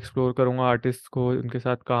जैसे हम्म। मैं एक्सप्लोर करूँगा आर्टिस्ट को, उनके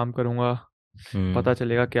साथ काम करूँगा, पता हम्म।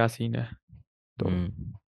 चलेगा क्या सीन है। तो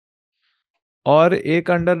हम्म। और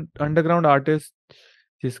एक अंडरग्राउंड आर्टिस्ट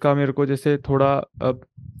जिसका मेरे को जैसे थोड़ा अब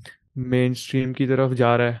मेन स्ट्रीम की तरफ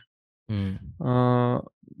जा रहा है,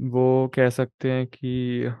 हम्म। वो कह सकते हैं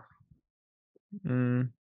कि हम्म,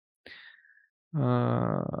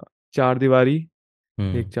 चार दीवारी।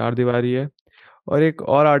 एक हम्म। चार दीवारी है, और एक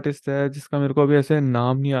और आर्टिस्ट है जिसका मेरे को अभी ऐसे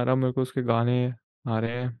नाम नहीं आ रहा, मेरे को उसके गाने आ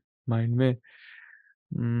रहे हैं माइंड में।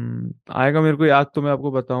 आएगा मेरे को याद तो मैं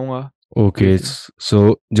आपको बताऊंगा ओके। ब्रीफली।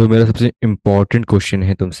 सो जो मेरा सबसे इम्पोर्टेंट क्वेश्चन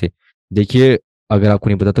है तुमसे, देखिए, अगर आपको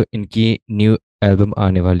नहीं पता तो इनकी न्यू एल्बम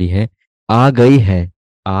आने वाली है, आ गई है,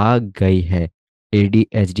 आ गई है,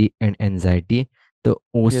 ADHD एंड एनजाइटी। तो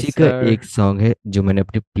उसी यस का सर। एक सॉन्ग है जो मैंने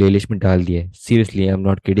अपनी प्लेलिस्ट में डाल दिया है, seriously I am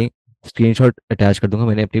not kidding. Screenshot attach कर दूंगा,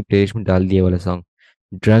 मैंने अपनी प्लेलिस्ट में डाल दिया वाला सॉन्ग,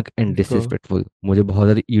 ड्रंक एंड इसको डिसरिस्पेक्टफुल। मुझे बहुत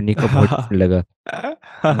ज़्यादा यूनिक और बहुत डिफरेंट लगा।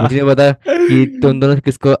 मुझे नहीं पता कि तुम दोनों से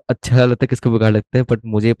किसको अच्छा लगता है किसको बेकार लगता है, बट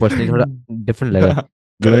मुझे पर्सनली थोड़ा डिफरेंट लगा,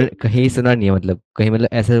 जो मैंने कहीं सुना नहीं है, मतलब कहीं, मतलब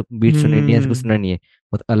ऐसा बीट सुने नहीं है, ऐसा कुछ हम्म। सुना नहीं है।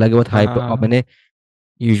 बहुत अलग है, बहुत हाइप। और हाँ, मैंने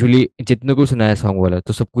यूजुअली जितने को सुना है सॉन्ग वाला,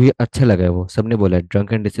 तो सबको ये अच्छा लगा है, वो सबने बोला है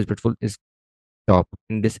drunk and disrespectful is top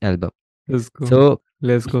in this album. Let's go, so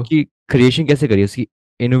let's go. उसकी क्रिएशन कैसे करी, उसकी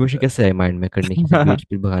इनोवेशन कैसे है माइंड में करने की, बीट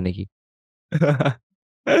स्पीड भगाने की?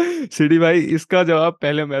 सिटी भाई, इसका जवाब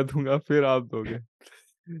पहले मैं दूंगा फिर आप दोगे।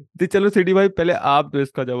 तो चलो सिटी भाई, पहले आप दो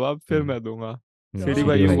इसका जवाब, फिर हम्म। मैं दूंगा। सिटी तो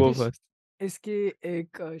भाई सीधी यू भाई। गो इसकी फर्स्ट। इसकी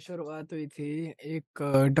एक शुरुआत हुई थी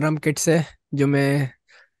एक ड्रम किट से, जो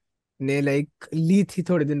मैंने लाइक ली थी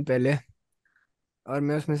थोड़े दिन पहले। और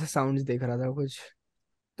मैं उसमें से साउंड्स देख रहा था कुछ,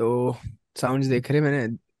 तो साउंड्स देख रहे मैंने,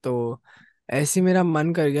 तो ऐसे ही मेरा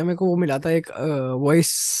मन कर गया। मेरे को वो मिला था एक वॉइस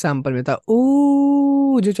सैंपल में था,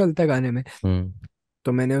 ओ जो चलता है गाने में। हम्म।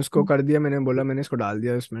 तो मैंने उसको कर दिया, मैंने बोला, मैंने इसको डाल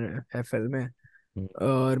दिया उसमें FL में। हम्म।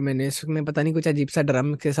 और मैंने इसमें पता नहीं कुछ अजीब सा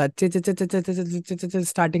ड्रम के साथ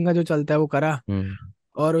स्टार्टिंग का जो चलता है वो करा। हम्म।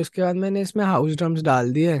 और उसके बाद मैंने इसमें हाउस ड्रम्स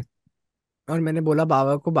डाल दिए। और मैंने बोला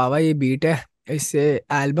बाबा को, बाबा ये बीट है, इससे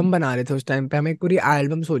एल्बम बना रहे थे उस टाइम पे, हम एक पूरी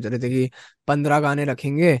एल्बम सोच रहे थे कि 15 गाने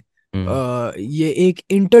रखेंगे। हम्म। ये एक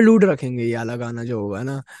इंटरलूड रखेंगे, ये वाला गाना जो होगा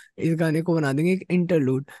ना, इस गाने को बना देंगे एक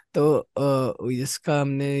इंटरलूड। तो इसका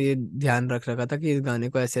हमने ये ध्यान रख रखा था कि इस गाने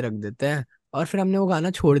को ऐसे रख देते हैं। और फिर हमने वो गाना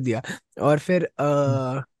छोड़ दिया। और फिर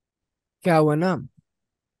क्या हुआ ना,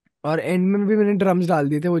 और एंड में भी मैंने ड्रम्स डाल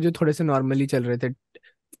दिए थे, वो जो थोड़े से नॉर्मली चल रहे थे,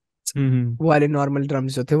 हम्म। वो वाले नॉर्मल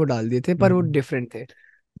ड्रम्स जो थे वो डाल दिए थे, पर वो हम्म। डिफरेंट थे,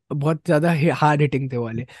 बहुत ज्यादा हार्ड हिटिंग थे वो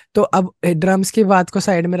वाले। तो अब ड्रम्स की बात को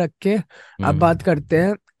साइड में रख के अब बात हम्म। करते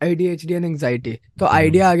हैं ADHD एंड एंग्जाइटी। तो हम्म।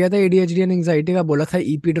 आइडिया आ गया था ADHD एंड एंग्जाइटी का, बोला था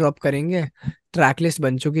EP ड्रॉप करेंगे। ट्रैक लिस्ट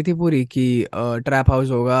बन चुकी थी पूरी कि ट्रैप हाउस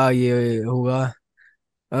होगा, ये होगा,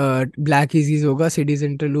 ब्लैक इजीज होगा, सिडीज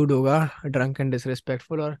इंटरलूड होगा, ड्रंक एंड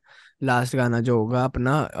डिसरिस्पेक्टफुल, और लास्ट गाना जो होगा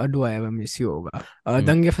अपना do I ever miss you होगा। हम्म।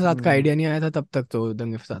 दंगे फसाद का हम्म। आइडिया नहीं आया था तब तक, तो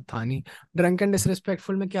दंगे फसाद था नहीं। ड्रंक एंड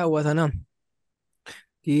डिसरिस्पेक्टफुल में क्या हुआ था ना,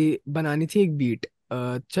 कि बनानी थी एक बीट,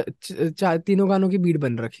 तीनों गानों की बीट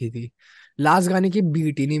बन रखी थी, लास्ट गाने की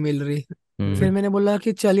बीट ही नहीं मिल रही। फिर हम्म। मैंने बोला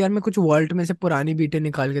कि चल यार मैं कुछ वॉल्ट में से पुरानी बीटें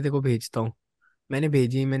निकाल के तेको भेजता हूँ। मैंने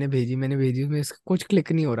भेजी, मैं इसका कुछ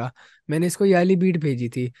क्लिक नहीं हो रहा। मैंने इसको ये वाली बीट भेजी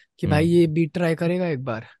थी कि भाई हम्म। ये बीट ट्राई करेगा एक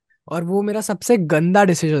बार। और वो मेरा सबसे गंदा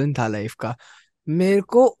डिसीजन था लाइफ का। मेरे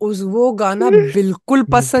को उस वो गाना बिल्कुल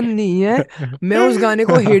पसंद नहीं है। मैं उस गाने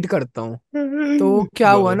को हेट करता हूँ। तो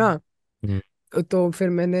क्या हुआ वाह। ना, हम्म। तो फिर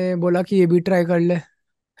मैंने बोला कि ये भी ट्राई कर ले।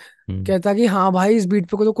 हम्म। कहता कि हाँ भाई इस बीट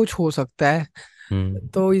पे को तो कुछ हो सकता है। हम्म।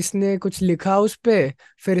 तो इसने कुछ लिखा उस पे।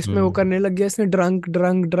 फिर इसमें वो हम्म। करने लग गया, इसने drunk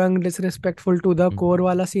drunk drunk disrespectful to the core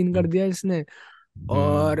वाला सीन कर हम्म। दिया इसने।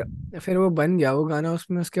 और हम्म। फिर वो बन गया वो गाना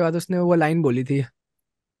उसमें। उसके बाद उसने वो लाइन बोली थी,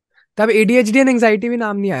 तब एडीएचडी एंड एंजाइटी भी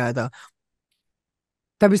नाम नहीं आया था।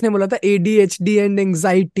 तब इसने बोला था एडीएचडी एंड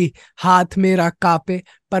एंजाइटी, हाथ मेरा कापे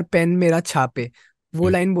पर पेन मेरा छापे। वो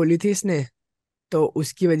हम्म। लाइन बोली थी इसने। तो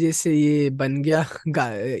उसकी वजह से ये बन गया,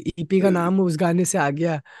 ईपी का नाम उस गाने से आ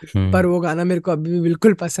गया। पर हम्म। वो गाना मेरे को अभी भी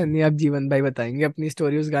बिल्कुल पसंद नहीं है। अब जीवन भाई बताएंगे अपनी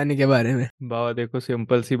स्टोरी उस गाने के बारे में। बाबा देखो,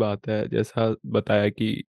 सिंपल सी बात है, जैसा बताया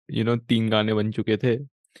कि 3 गाने बन चुके थे।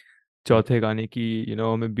 चौथे गाने की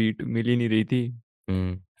हमें बीट मिल ही नहीं रही थी।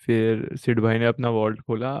 हम्म। फिर सिड भाई ने अपना वॉल्ट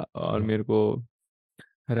खोला और मेरे को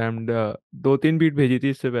रैम्ड 2-3 बीट भेजी थी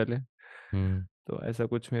इससे पहले। हम्म। तो ऐसा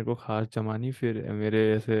कुछ मेरे को खास जमा नहीं। फिर मेरे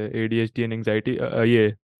ऐसे एडीएचडी एंड एंग्जाइटी,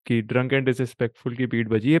 ये कि ड्रंक एंड डिसरिस्पेक्टफुल की बीट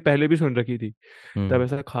बजी, ये पहले भी सुन रखी थी। तब हम्म।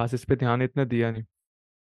 ऐसा खास इस पे ध्यान इतना दिया नहीं।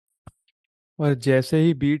 और जैसे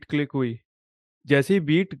ही बीट क्लिक हुई, जैसे ही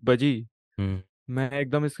बीट बजी, हम्म। मैं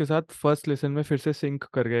एकदम इसके साथ फर्स्ट लेसन में फिर से सिंक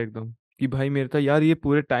कर गया एकदम। कि भाई मेरे था यार, ये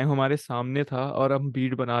पूरे टाइम हमारे सामने था और हम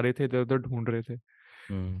बीट बना रहे थे, इधर उधर ढूंढ रहे थे।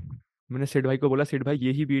 हम्म। मैंने सेठ भाई को बोला, सेठ भाई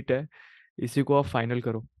यही बीट है, इसी को आप फाइनल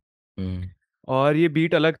करो। हम्म। और ये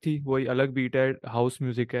बीट अलग थी, वही अलग बीट है, हाउस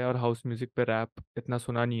म्यूजिक है, और हाउस म्यूजिक पे रैप इतना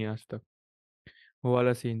सुना नहीं है आज तक। वो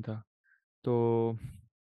वाला सीन था। तो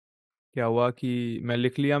क्या हुआ कि मैं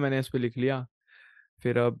लिख लिया, मैंने इस पे लिख लिया।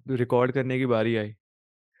 फिर अब रिकॉर्ड करने की बारी आई।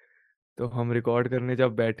 तो हम रिकॉर्ड करने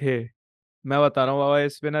जब बैठे, मैं बता रहा हूँ बाबा,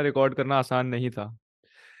 इस पे ना रिकॉर्ड करना आसान नहीं था।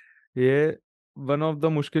 ये वन ऑफ द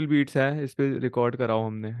मुश्किल बीट्स है इस पे रिकॉर्ड कराओ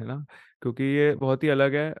हमने, है ना। क्योंकि ये बहुत ही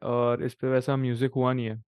अलग है और इस पे वैसा म्यूजिक हुआ नहीं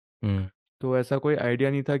है। हम्म। तो ऐसा कोई आइडिया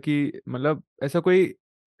नहीं था कि मतलब ऐसा कोई,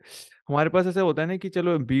 हमारे पास ऐसा होता है ना कि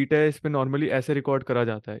चलो बीट है, इस पे नॉर्मली ऐसे रिकॉर्ड करा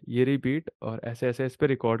जाता है, ये रही बीट और ऐसे ऐसे इस पे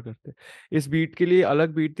रिकॉर्ड करते हैं। इस बीट के लिए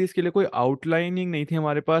अलग बीट थी, इसके लिए कोई आउटलाइनिंग नहीं थी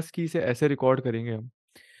हमारे पास कि इसे ऐसे रिकॉर्ड करेंगे हम।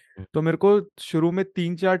 तो मेरे को शुरू में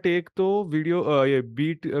 3-4 टेक तो ये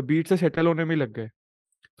बीट बीट से सेटल होने में ही लग गए,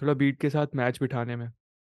 थोड़ा बीट के साथ मैच बिठाने में।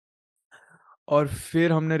 और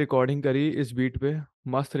फिर हमने रिकॉर्डिंग करी इस बीट पे,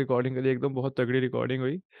 मस्त रिकॉर्डिंग करी एकदम, बहुत तगड़ी रिकॉर्डिंग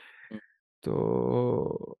हुई।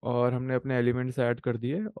 तो और हमने अपने एलिमेंट्स ऐड कर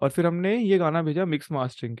दिए और फिर हमने ये गाना भेजा मिक्स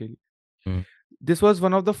मास्टरिंग के लिए। हम्म। This was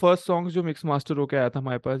one of the first songs जो मिक्स मास्टर होके आया था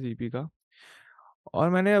हमारे पास ईपी का। और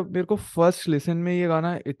मेरे को फर्स्ट लिसन में ये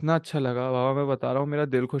गाना इतना अच्छा लगा बाबा, मैं बता रहा हूँ, मेरा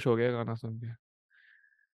दिल खुश हो गया गाना सुन के।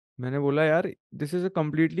 मैंने बोला यार, this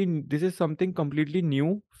is something completely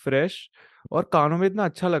new, fresh, और कानों में इतना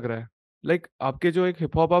अच्छा लग रहा है। लाइक आपके जो एक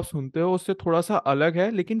हिप हॉप आप सुनते हो उससे थोड़ा सा अलग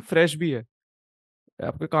है, लेकिन फ्रेश भी है।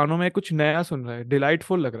 आपके कानों में कुछ नया सुन रहा है,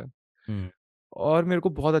 डिलाइटफुल लग रहा है। हम्म। और मेरे को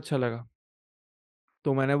बहुत अच्छा लगा।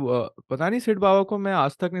 तो मैंने पता नहीं सेठ बाबा को, मैं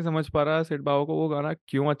आज तक नहीं समझ पा रहा सेठ बाबा को वो गाना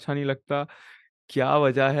क्यों अच्छा नहीं लगता, क्या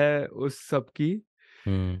वजह है उस सब की।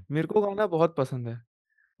 हम्म। मेरे को गाना बहुत पसंद है।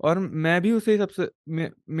 और मैं भी उसे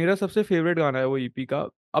मेरा सबसे फेवरेट गाना है वो ईपी का।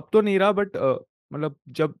 अब तो नहीं रहा, बट मतलब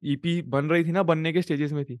जब ईपी बन रही थी ना, बनने के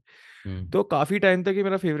स्टेजेस में थी, हम्म। तो काफी टाइम तक ये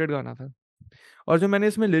मेरा फेवरेट गाना था। और जो मैंने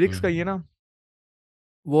इसमें लिरिक्स कही है हम्म। ना,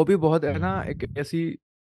 वो भी बहुत है ना, एक हम्म। ऐसी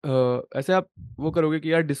ऐसे आप वो करोगे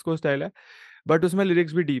कि यार डिस्को स्टाइल है, बट उसमें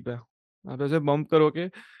लिरिक्स भी डीप है। आप ऐसे बम्प करोगे,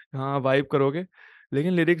 हाँ वाइब करोगे,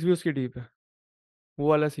 लेकिन लिरिक्स भी उसकी डीप है। वो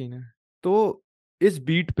वाला सीन है। तो इस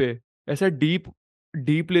बीट पे ऐसा डीप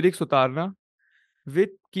डीप लिरिक्स उतारना, विथ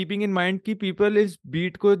कीपिंग इन माइंड कि पीपल इस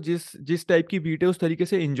बीट को जिस जिस टाइप की बीट है उस तरीके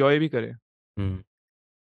से एंजॉय भी करें। हम्म।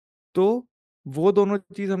 तो वो दोनों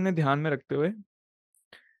चीज़ हमने ध्यान में रखते हुए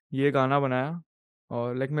ये गाना बनाया।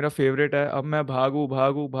 और लाइक मेरा फेवरेट है, अब मैं भागू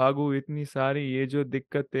भागू भागू इतनी सारी ये जो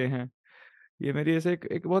दिक्कतें हैं। ये मेरी ऐसे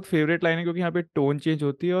एक बहुत फेवरेट लाइन है, क्योंकि यहाँ पे टोन चेंज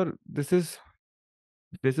होती है और this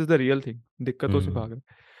is the real thing, दिक्कतों से हम्म। भाग रहे।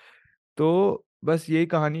 तो बस यही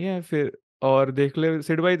कहानी है फिर। और देख ले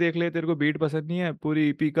सिड भाई, देख ले, तेरे को बीट पसंद नहीं है, पूरी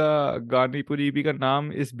ईपी का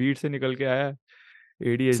नाम इस बीट से निकल के आया है,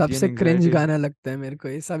 एडीएचडी एंड सबसे क्रिंज एंग्जाइटी। गाना लगता है मेरे को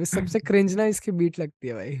ये सब, सबसे क्रिंज ना इसकी बीट लगती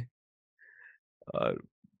है भाई। और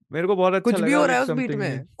मेरे को बहुत अच्छा कुछ भी लगा हो कि रहा है उस बीट समथिंग न्यू।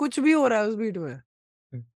 में, कुछ भी हो रहा है उस बीट में।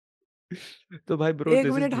 तो भाई ब्रो, एक this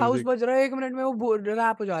is minute house music. बज रहा है, 1 मिनट में वो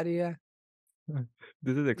रैप हो जा रही है। This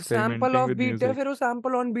is sample experimenting of with beat है, म्यूजिक। फिर वो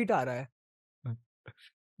सैंपल ऑन बीट आ रहा है।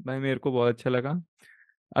 भाई मेरे को बहुत अच्छा लगा।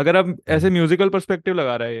 अगर आप ऐसे हम्म म्यूजिकल पर्सपेक्टिव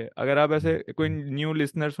लगा रहे हैं, अगर आप ऐसे कोई न्यू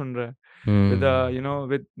लिसनर सुन रहा है with hmm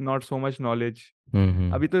with not so much knowledge,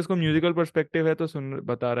 हम्म अभी तो इसको म्यूजिकल पर्सपेक्टिव है तो सुन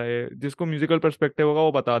बता रहा है, जिसको म्यूजिकल पर्सपेक्टिव होगा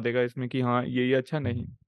वो बता देगा इसमें कि हाँ ये अच्छा नहीं।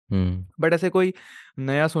 हम्म बट ऐसे कोई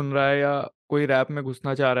नया सुन रहा है या कोई रैप में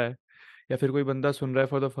घुसना चाह रहा है, या फिर कोई बंदा सुन रहा है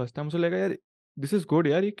फॉर द फर्स्ट टाइम, उसे लगेगा यार दिस इज गुड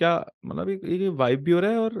यार, ये क्या मतलब, ये वाइब भी हो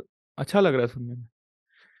रहा है और अच्छा लग रहा है सुनने में।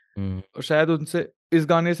 हम्म और शायद उनसे इस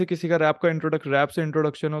गाने से किसी का रैप से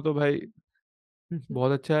इंट्रोडक्शन हो तो भाई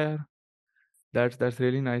बहुत अच्छा है यार। That's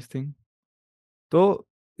really nice thing. तो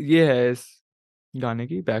ये है इस गाने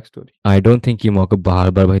की back story. I don't think ये मौका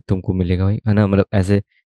बार बार भाई तुमको मिलेगा भाई, है ना, मतलब ऐसे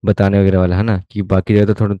बताने वगैरह वाला, है ना, कि बाकी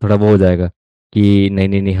जगह तो थोड़ा थोड़ा वो हो जाएगा कि नहीं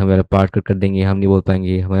नहीं नहीं, हम यार पार्ट कर देंगे, हम नहीं बोल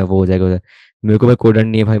पाएंगे, हमारा वो हो जाएगा, मेरे को भाई कोई डर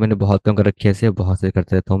नहीं है भाई, मैंने बहुत कम कर रखी है ऐसे, बहुत से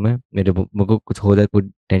करते रहता हूँ मैं, मेरे को कुछ हो जाए कोई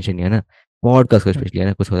टेंशन नहीं है ना, पॉडकास्ट का स्पेशली, है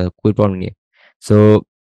ना, कुछ हो जाए कोई प्रॉब्लम नहीं है। सो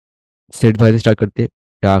सेट भाई से स्टार्ट करते,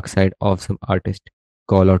 dark side of some artist,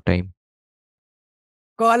 call out time.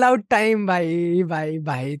 Call out time भाई, भाई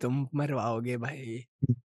भाई तुम मरवाओगे भाई।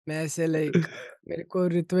 मैं ऐसे लाइक, मेरे को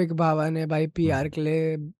ऋत्विक बाबा ने भाई पीआर के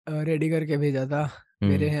लिए रेडी करके भेजा था।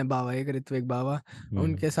 मेरे हम्म हैं बाबा, एक ऋत्विक बाबा। हम्म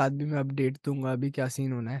उनके साथ भी मैं अपडेट दूंगा अभी क्या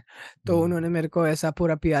सीन होना है। तो हम्म उन्होंने मेरे को ऐसा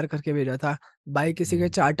पूरा पीआर करके भेजा था। भाई किसी के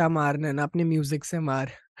हम्म चाटा मारने ना, अपनी म्यूजिक से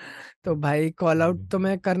मार। तो भाई कॉल आउट तो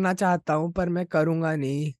मैं करना चाहता हूँ पर मैं करूंगा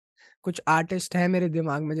नहीं। कुछ आर्टिस्ट हैं मेरे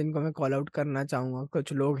दिमाग में जिनको मैं कॉल आउट करना चाहूंगा,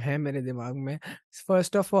 कुछ लोग हैं मेरे दिमाग में।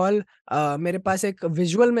 फर्स्ट ऑफ ऑल, मेरे पास एक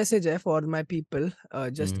विजुअल मैसेज है for my people.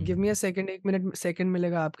 Just give me a second, 1 minute second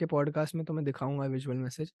मिलेगा आपके पॉडकास्ट में तो मैं दिखाऊंगा विजुअल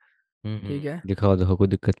मैसेज। ठीक है, दिखाओ दिखाओ, कोई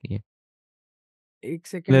दिक्कत नहीं है। 1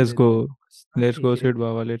 सेकंड लेट्स दे गो, दो मेरे को बस, हाँ लेट्स गो ठीक है। Sid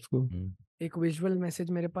Baba, let's go. Hmm. एक विजुअल मैसेज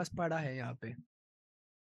मेरे पास पड़ा है यहाँ पे।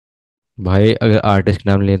 भाई अगर आर्टिस्ट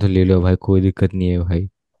नाम ले तो ले लो भाई, कोई दिक्कत नहीं है भाई,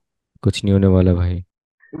 कुछ नहीं होने वाला भाई,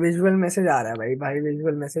 विजुअल मैसेज आ रहा है भाई, भाई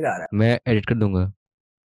विजुअल मैसेज आ रहा मैं एडिट कर दूंगा।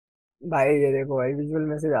 है भाई। ये देखो भाई, विजुअल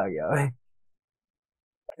मैसेज आ गया भाई।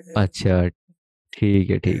 अच्छा, ठीक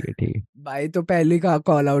है ठीक है ठीक है। भाई तो पहली का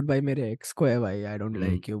कॉल आउट भाई मेरे एक्स को है भाई। I don't hmm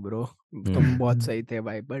like you bro. तुम बहुत हम्म सही थे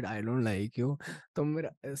भाई but I don't like you. तुम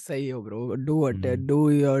मेरा सही हो bro, do what, hmm do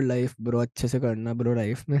your life bro, अच्छे से करना ब्रो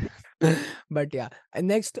लाइफ में। बट या,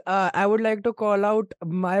 next I would like to call out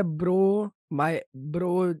my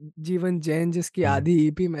bro जीवन जैन, जिसकी हम्म। आधी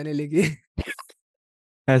ईपी मैंने लिखी।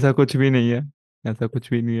 ऐसा कुछ भी नहीं है, ऐसा कुछ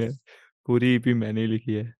भी नहीं है, पूरी ईपी मैंने ही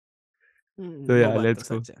लिखी है। तो वो यार बात तो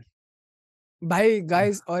लेट्स गो। सच है भाई।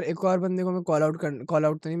 गाइस, और एक और बंदे को मैं कॉल आउट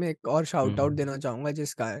तो नहीं, मैं एक और शाउट आउट हम्म देना चाहूंगा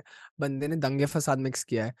जिसका बंदे ने दंगे फसाद मिक्स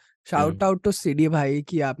किया है। हम्म शाउट आउट टू सीडी भाई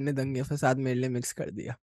कि आपने दंगे फसाद मेरे लिए मिक्स कर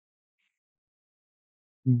दिया।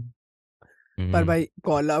 पर हम्म भाई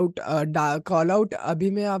कॉल आउट अभी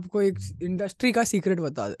मैं आपको एक इंडस्ट्री का सीक्रेट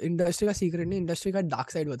बता, इंडस्ट्री का सीक्रेट नहीं, इंडस्ट्री का डार्क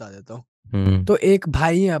साइड बता देता हूँ। हम्म तो एक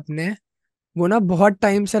भाई है अपने, वो ना बहुत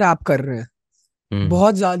टाइम से रैप कर रहे हैं। हम्म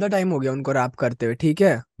बहुत ज्यादा टाइम हो गया उनको रैप करते हुए, ठीक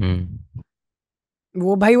है। हम्म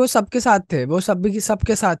वो भाई वो सबके साथ थे, वो सब भी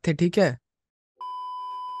सबके साथ थे, ठीक है।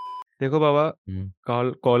 देखो बाबा, हम्म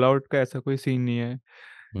कॉल कॉल आउट का ऐसा कोई सीन नहीं है,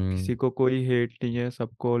 हम्म किसी को कोई हेट नहीं है,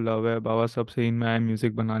 सबको लव है बाबा, सब सीन में आए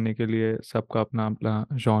म्यूजिक बनाने के लिए, सबका अपना अपना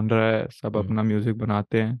जॉनर है, सब हम्म अपना म्यूजिक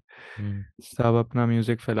बनाते हैं, हम्म सब अपना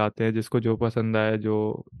म्यूजिक फैलाते हैं, जिसको जो पसंद आए,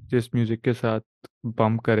 जो जिस म्यूजिक के साथ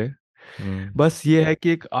बम्प करे। हम्म बस ये है कि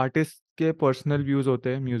एक आर्टिस्ट के पर्सनल व्यूज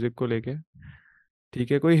होते हैं म्यूजिक को लेके।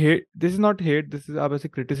 ठीक है, कोई hate, this is not hate, this is आप ऐसे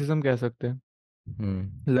क्रिटिसिज्म कह सकते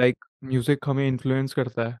हैं। लाइक म्यूजिक हमें इन्फ्लुएंस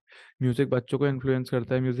करता है, म्यूजिक बच्चों को इन्फ्लुएंस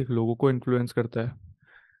करता है, म्यूजिक लोगों को इन्फ्लुएंस करता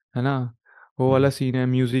है ना। वो वाला हम्म सीन है,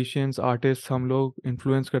 म्यूजिशियंस आर्टिस्ट हम लोग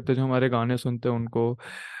इन्फ्लुएंस करते हैं, जो हमारे गाने सुनते हैं उनको।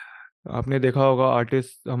 आपने देखा होगा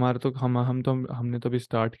आर्टिस्ट हमारे तो हम तो हमने तो भी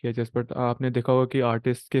स्टार्ट किया जस्ट, बट आपने देखा होगा कि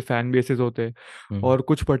आर्टिस्ट के फैन बेसेस होते हैं, हम्म और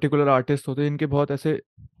कुछ पर्टिकुलर आर्टिस्ट होते हैं इनके बहुत ऐसे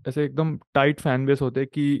ऐसे एकदम टाइट फैन बेस होते हैं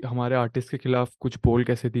कि हमारे आर्टिस्ट के खिलाफ कुछ बोल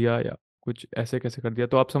कैसे दिया या कुछ ऐसे कैसे कर दिया।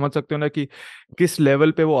 तो आप समझ सकते हो ना कि किस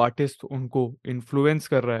लेवल पे वो आर्टिस्ट उनको इन्फ्लुएंस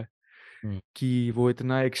कर रहा है, हम्म कि वो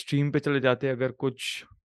इतना एक्सट्रीम पे चले जाते हैं, अगर कुछ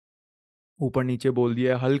ऊपर नीचे बोल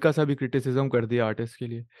दिया, हल्का सा भी क्रिटिसिज्म कर दिया आर्टिस्ट के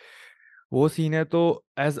लिए, वो सीन है। तो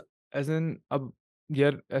एज एज एन अब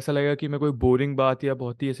यार ऐसा लगेगा कि मैं कोई बोरिंग बात या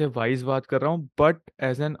बहुत ही ऐसे वाइज बात कर रहा हूँ, but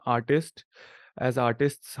as an artist, as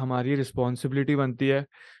artist हमारी रिस्पॉन्सिबिलिटी बनती है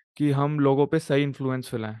कि हम लोगों पे सही इन्फ्लुएंस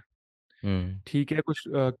फैलाएं। हम्म ठीक है, कुछ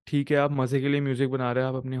ठीक है, आप मज़े के लिए म्यूज़िक बना रहे हो,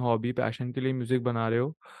 आप अपनी हॉबी पैशन के लिए म्यूज़िक बना रहे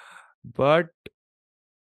हो, बट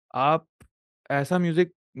आप ऐसा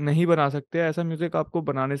म्यूजिक नहीं बना सकते, ऐसा म्यूजिक आपको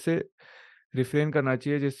बनाने से रिफ्रेन करना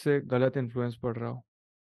चाहिए जिससे गलत इन्फ्लुएंस पड़ रहा हो,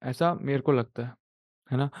 ऐसा मेरे को लगता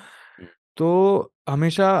है ना। तो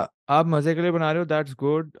हमेशा आप मजे के लिए बना रहे हो, दैट्स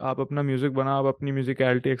गुड, आप अपना म्यूजिक बनाओ, आप अपनी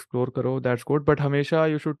म्यूजिकलिटी एक्सप्लोर करो, दैट्स गुड, बट हमेशा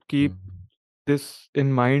you should keep this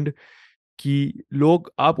in mind कि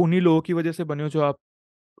लोग, आप उन्हीं लोगों की वजह से बने हो जो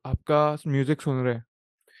आपका म्यूजिक सुन रहे हैं,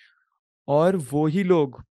 और वही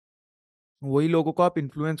लोगों को आप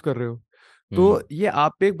इन्फ्लुएंस कर रहे हो। तो ये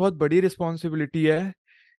आप पे एक बहुत बड़ी रिस्पॉन्सिबिलिटी है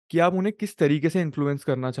कि आप उन्हें किस तरीके से इन्फ्लुएंस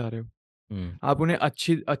करना चाह रहे हो। आप उन्हें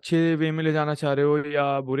अच्छे वे में ले जाना चाह रहे हो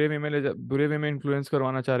या बुरे वे में इन्फ्लुएंस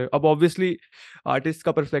करवाना चाह रहे हो। अब ऑब्वियसली आर्टिस्ट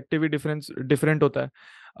का पर्सपेक्टिव ही डिफरेंट होता है।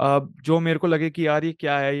 अब जो मेरे को लगे कि यार ये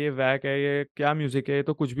क्या है, ये वैक है, ये क्या म्यूजिक है, ये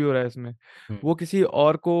तो कुछ भी हो रहा है इसमें, वो किसी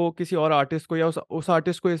और आर्टिस्ट को या उस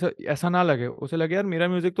आर्टिस्ट को ऐसा ना लगे, उसे लगे यार मेरा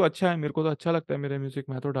म्यूजिक तो अच्छा है, मेरे को तो अच्छा लगता है मेरा म्यूजिक,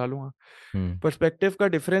 मैं तो डालूंगा। पर्सपेक्टिव का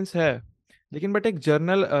डिफरेंस है, लेकिन बट एक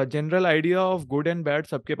general idea of good and bad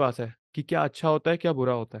सबके पास है कि क्या अच्छा होता है, क्या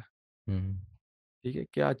बुरा होता है। ठीक है,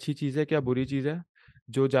 क्या अच्छी चीज़ है, क्या बुरी चीज़ है,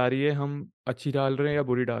 जो जा रही है हम अच्छी डाल रहे हैं या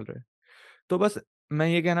बुरी डाल रहे हैं। तो बस मैं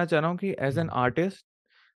ये कहना चाह रहा हूँ कि as an artist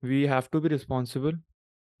we have to be responsible.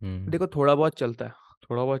 देखो थोड़ा बहुत चलता है,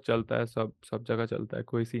 थोड़ा बहुत चलता है, सब सब जगह चलता है,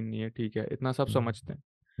 कोई सीन नहीं है, ठीक है, इतना सब समझते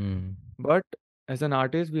हैं, but as an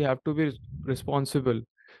artist we have to be responsible.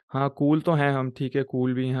 हाँ कूल तो हैं हम, ठीक है,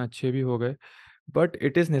 कूल भी हैं, अच्छे भी हो गए, but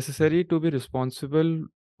it is necessary to be responsible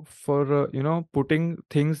for putting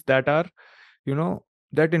things that are you know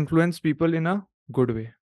that influence people in a good way,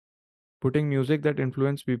 putting music that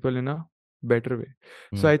influence people in a better way.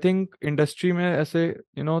 So I think industry में ऐसे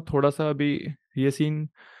थोड़ा सा अभी ये scene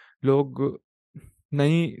लोग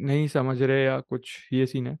नहीं नहीं समझ रहे या कुछ, ये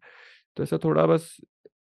सीन है। तो ऐसा थोड़ा बस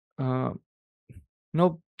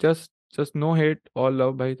no, just just no hate all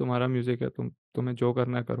love, भाई तुम्हारा म्यूजिक है, तुम्हें जो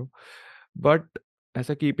करना है करो, बट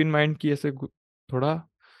ऐसा कीप इन माइंड कि ऐसे थोड़ा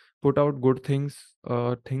put out good things,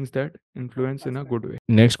 things that influence in a good way.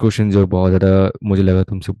 Next question जो बहुत ज़्यादा मुझे लगा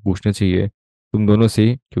तुमसे पूछना चाहिए, तुम दोनों से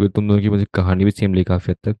ही, क्योंकि तुम दोनों की मुझे कहानी भी सेम लगी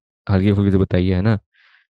काफ़ी हद तक, हल्की फुल्की से बताइए, है ना।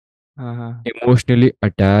 हाँ हाँ। इमोशनली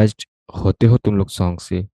अटैच्ड होते हो तुम लोग सॉन्ग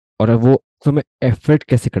से, और अब वो तुम्हें एफर्ट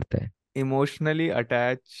कैसे करता है? इमोशनली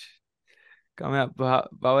अटैच का मैं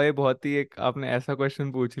बाबा, ये बहुत ही एक आपने ऐसा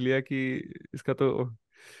क्वेश्चन पूछ लिया कि इसका तो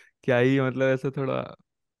क्या ही मतलब, ऐसा थोड़ा।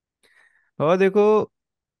 बाबा देखो,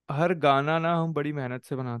 हर गाना ना हम बड़ी मेहनत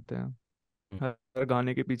से बनाते हैं, हर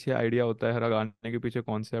गाने के पीछे आइडिया होता है, हर गाने के पीछे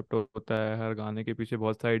कॉन्सेप्ट होता है, हर गाने के पीछे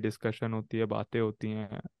बहुत सारी डिस्कशन होती है, बातें होती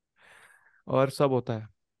हैं, और सब होता है।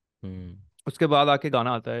 हम्म। उसके बाद आके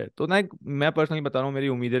गाना आता है, तो ना मैं पर्सनली बता रहा हूँ, मेरी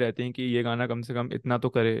उम्मीदें रहती हैं कि ये गाना कम से कम इतना तो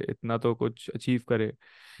करे, इतना तो कुछ अचीव करे,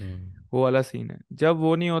 हम्म। वो वाला सीन है। जब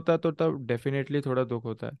वो नहीं होता तो तब डेफिनेटली थोड़ा दुख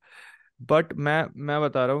होता है। बट मैं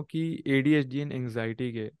बता रहा हूँ कि ADHD एंड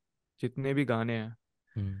एंग्जाइटी के जितने भी गाने हैं,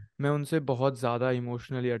 हम्म। मैं उनसे बहुत ज़्यादा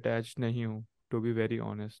इमोशनली अटैच नहीं हूँ, टू बी वेरी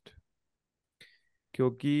ऑनेस्ट।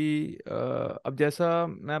 क्योंकि अब जैसा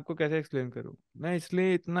मैं आपको कैसे एक्सप्लेन करूँ, मैं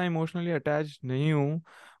इसलिए इतना इमोशनली अटैच नहीं हूँ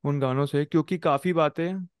उन गानों से, क्योंकि काफ़ी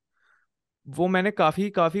बातें वो मैंने काफ़ी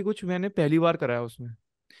काफ़ी कुछ मैंने पहली बार करा है उसमें,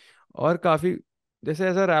 और काफ़ी, जैसे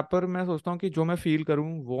एज अ रैपर मैं सोचता हूँ कि जो मैं फील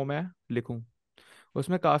करूँ वो मैं लिखूँ।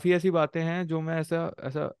 उसमें काफ़ी ऐसी बातें हैं जो मैं ऐसा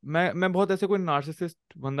ऐसा मैं बहुत ऐसे कोई नार्सिसिस्ट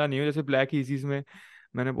बंदा नहीं हूँ, जैसे ब्लैक इजीज में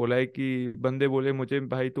मैंने बोला है कि बंदे बोले मुझे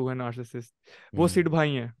भाई तू है नार्सिसिस्ट, वो हम्म। सिड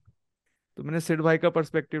भाई हैं, तो मैंने सिड भाई का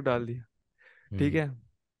पर्सपेक्टिव डाल दिया। ठीक हम्म।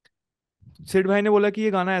 है, सिड भाई ने बोला कि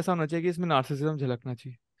ये गाना ऐसा होना चाहिए कि इसमें नार्सिसिज्म झलकना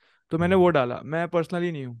चाहिए, तो मैंने वो हम्म। डाला। मैं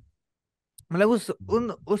पर्सनली नहीं हूँ,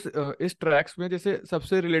 मतलब इस ट्रैक्स में जैसे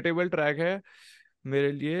सबसे रिलेटेबल ट्रैक है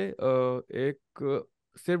मेरे लिए, एक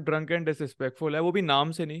सिर्फ ड्रंक एंड डिसरिस्पेक्टफुल है, वो भी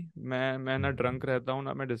नाम से नहीं, मैं ना ड्रंक रहता हूँ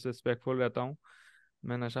ना मैं डिसरिस्पेक्टफुल रहता हूँ,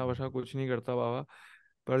 मैं नशा वशा कुछ नहीं करता बाबा।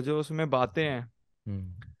 पर जो उसमें बातें हैं,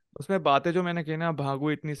 हम्म। उसमें बातें जो मैंने की ना,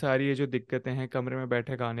 भागो इतनी सारी ये जो दिक्कतें हैं, कमरे में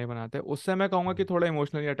बैठे गाने बनाते हैं, उससे मैं कहूँगा कि थोड़ा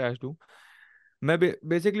इमोशनली अटैच्ड हूँ। मैं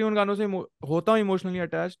बेसिकली उन गानों से होता हूँ इमोशनली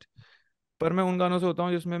अटैच्ड, पर मैं उन गानों से होता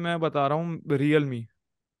हूँ जिसमें मैं बता रहा हूँ रियल मी।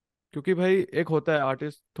 क्योंकि भाई एक होता है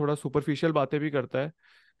आर्टिस्ट थोड़ा सुपरफिशियल बातें भी करता है,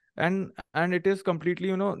 and it is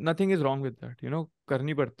completely nothing is wrong with that,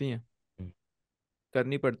 करनी पड़ती हैं, हम्म।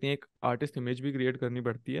 करनी पड़ती हैं, एक आर्टिस्ट इमेज भी क्रिएट करनी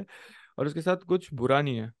पड़ती है, और उसके साथ कुछ बुरा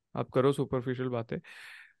नहीं है, आप करो सुपरफिशियल बातें।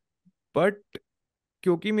 बट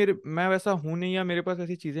क्योंकि मैं वैसा हूं नहीं या मेरे पास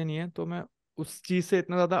ऐसी चीजें नहीं है, तो मैं उस चीज से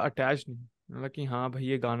इतना ज्यादा अटैच नहीं हूं। मतलब कि हाँ भाई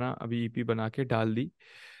ये गाना अभी EP बना के डाल दी,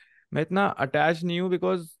 मैं इतना अटैच नहीं हूँ,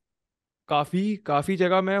 बिकॉज काफी काफी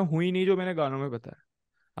जगह मैं हूं ही नहीं जो मैंने गानों में बताया।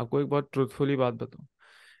 आपको एक बहुत ट्रूथफुली बात बताऊं,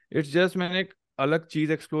 इट्स जस्ट मैंने एक अलग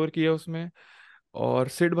चीज एक्सप्लोर की है उसमें, और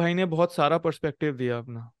सिड भाई ने बहुत सारा पर्सपेक्टिव दिया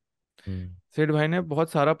अपना, हम्म। सिड भाई ने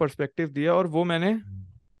बहुत सारा पर्सपेक्टिव दिया और वो मैंने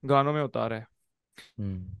हम्म। गानों में उतारा है।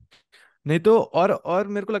 हम्म। नहीं तो और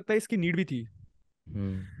मेरे को लगता है इसकी नीड भी थी,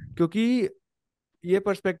 हम्म। क्योंकि ये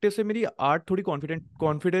पर्सपेक्टिव से मेरी आर्ट थोड़ी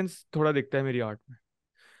कॉन्फिडेंस थोड़ा दिखता है मेरी आर्ट में।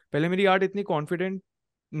 पहले मेरी आर्ट इतनी कॉन्फिडेंट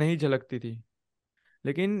नहीं झलकती थी,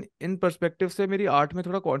 लेकिन इन पर्सपेक्टिव से मेरी आर्ट में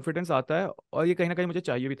थोड़ा कॉन्फिडेंस आता है, और ये कहीं ना कहीं मुझे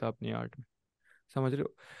चाहिए भी था अपनी आर्ट में। समझ रहे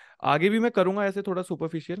हो? आगे भी मैं करूंगा ऐसे थोड़ा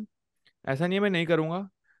सुपरफिशियल, ऐसा नहीं है मैं नहीं करूंगा,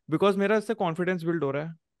 बिकॉज मेरा इससे कॉन्फिडेंस बिल्ड हो रहा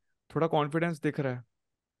है, थोड़ा कॉन्फिडेंस दिख रहा है,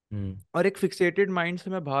 हम्म। और एक फिक्सेटेड माइंड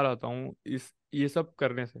से मैं बाहर आता हूँ इस ये सब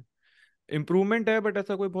करने से। इम्प्रूवमेंट है, बट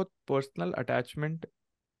ऐसा कोई बहुत पर्सनल अटैचमेंट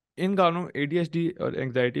इन गानों एडीएचडी और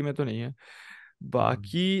एंग्जाइटी में तो नहीं है। हम्म।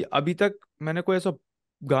 बाकी अभी तक मैंने कोई ऐसा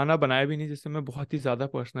गाना बनाया भी नहीं जिससे मैं बहुत ही ज्यादा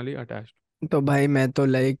पर्सनली अटैच। तो भाई मैं तो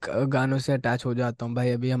लाइक गानों से अटैच हो जाता हूँ भाई।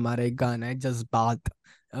 अभी हमारा एक गाना है जज्बात,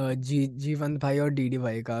 जीवंत भाई और डीडी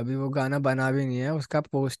भाई का। अभी वो गाना बना भी नहीं है, उसका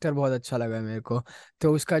पोस्टर बहुत अच्छा लगा मेरे को।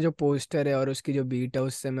 तो उसका जो पोस्टर है और उसकी जो बीट है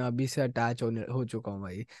उससे मैं अभी से अटैच हो चुका हूँ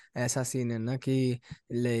भाई। ऐसा सीन है ना कि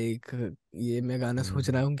लाइक ये मैं गाना सोच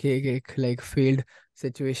हम्म। रहा हूँ कि एक लाइक फील्ड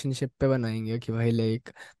सिचुएशनशिप पे बनाएंगे कि भाई लाइक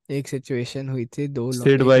एक सिचुएशन हुई थी,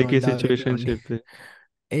 सिड एक भाई की लौंडा और एक लौंडी। सिचुएशनशिप पे।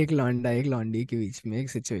 एक लौंडा एक लौंडी के बीच में एक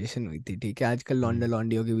सिचुएशन हुई थी, ठीक है। आजकल लौंडा हम्म।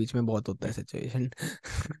 लौंडियों के बीच में बहुत होता है सिचुएशन।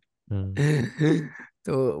 हम्म।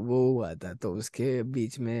 तो वो हुआ था, तो उसके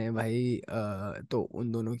बीच में भाई तो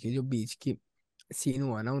उन दोनों की जो बीच की सीन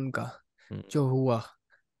हुआ ना उनका, हम्म। जो हुआ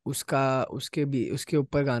उसका, उसके भी उसके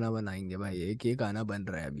ऊपर गाना बनाएंगे भाई। एक ये गाना बन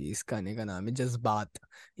रहा है अभी, इस गाने का नाम है जज्बात।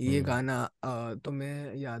 ये हम्म। गाना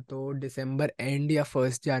तुम्हें या तो दिसंबर एंड या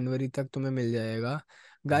 1 जनवरी तक तुम्हें मिल जाएगा।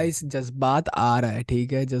 गाइस जज्बात आ रहा है,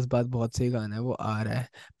 ठीक है। जज्बात बहुत सही गाना है, वो आ रहा है।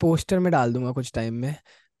 पोस्टर में डाल दूंगा कुछ टाइम में,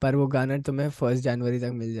 पर वो गाना तुम्हें 1 जनवरी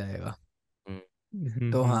तक मिल जाएगा।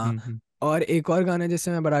 हम्म। तो हाँ, और एक और गाना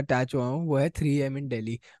जिससे मैं बड़ा अटैच हुआ हूँ वो है 3 AM इन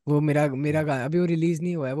दिल्ली। वो मेरा गाना अभी वो रिलीज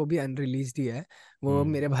नहीं हुआ है, वो भी अनरिलीज्ड ही है। वो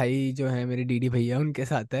हम्म। मेरे भाई जो है, मेरे डीडी भैया, उनके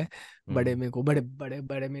साथ है। बड़े हम्म। मेरे को बड़े बड़े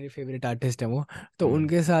बड़े मेरे फेवरेट आर्टिस्ट हैं वो। तो हम्म।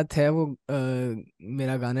 उनके साथ है वो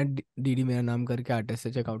मेरा गाना डीडी मेरा नाम करके आर्टिस्ट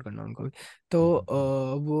है, चेकआउट करना उनको भी। तो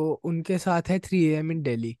वो उनके साथ है 3 AM इन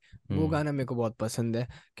दिल्ली। वो हम्म। गाना मेरे को बहुत पसंद है,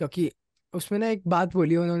 क्योंकि उसमें ना एक बात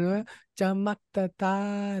बोली उन्होंने, चमकता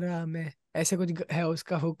तारा में, ऐसे कुछ है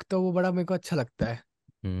उसका हुक। तो वो बड़ा मेरे को अच्छा लगता है।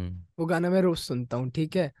 हम्म। वो गाना मैं रोज सुनता हूँ,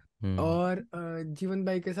 ठीक है। हम्म। और जीवन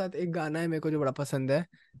भाई के साथ एक गाना है मेरे को जो बड़ा पसंद है।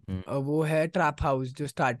 हम्म। वो है ट्रैप हाउस, जो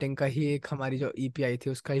स्टार्टिंग का ही एक हमारी जो ईपी आई थी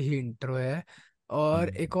उसका ही इंट्रो है। और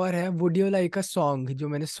हम्म। एक और है would you like a song, जो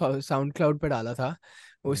मैंने साउंड क्लाउड पे डाला था।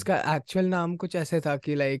 हम्म। उसका एक्चुअल नाम कुछ ऐसे था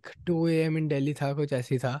कि लाइक 2 AM इन दिल्ली था, कुछ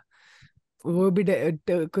ऐसी था। वो भी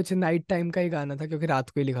कुछ नाइट टाइम का ही गाना था, क्योंकि रात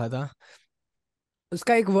को ही लिखा था।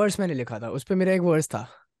 उसका एक वर्स मैंने लिखा था, उस पे मेरा एक वर्स था।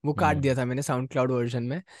 वो काट हम्म। दिया था मैंने साउंड क्लाउड वर्जन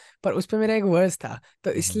में, पर उस पे मेरा एक वर्स था।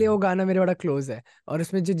 तो इसलिए हम्म। वो गाना मेरे बड़ा क्लोज है। और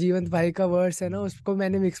उसमें जो जीवंत भाई का वर्स है ना, उसको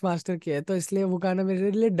मैंने मिक्स मास्टर किया है, तो इसलिए वो गाना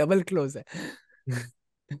मेरे लिए डबल क्लोज है।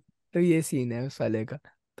 तो ये सीन है उस वाले का।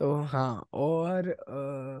 तो हाँ, और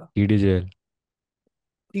टीडीजेल।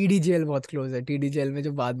 टीडी जेल बहुत क्लोज है। टीडी जेल में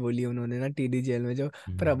जो बात बोली उन्होंने ना, टीडी जेल में जो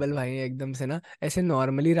हम्म। प्रबल भाई है एकदम से ना, ऐसे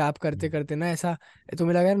नॉर्मली रैप करते करते ना, ऐसा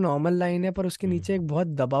तुम्हें लगा यार नॉर्मल लाइन है, पर उसके नीचे हम्म। एक बहुत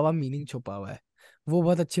दबा हुआ मीनिंग छुपा हुआ है। वो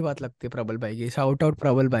बहुत अच्छी बात लगती है प्रबल भाई की। शाउट आउट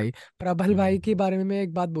प्रबल भाई। प्रबल भाई के बारे में मैं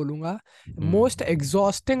एक बात बोलूंगा, most hmm.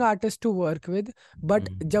 Exhausting artist to work with, but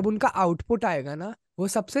हम्म। जब उनका आउटपुट आएगा ना, वो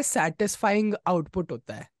सबसे सेटिस्फाइंग आउटपुट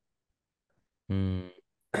होता है। हम्म।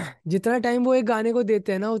 जितना टाइम वो एक गाने को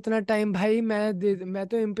देते हैं ना, उतना टाइम भाई मैं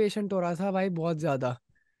तो इम्पेशेंट हो रहा था भाई बहुत ज्यादा।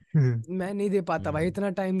 हम्म। मैं नहीं दे पाता भाई हम्म। इतना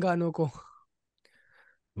टाइम गानों को।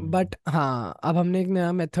 हम्म। बट हाँ, अब हमने एक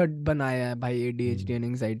नया मेथड बनाया है भाई एडीएचडी हम्म। एंड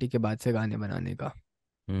एंग्जाइटी के बाद से गाने बनाने का।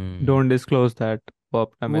 हम्म। डोंट डिस्क्लोज दैट, वो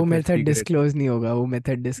अपना वो मेथड मेथड सीक्रेट, डिस्क्लोज नहीं होगा, वो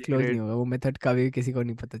मेथड डिस्क्लोज नहीं सीक्रेट, होगा, वो मेथड कभी किसी को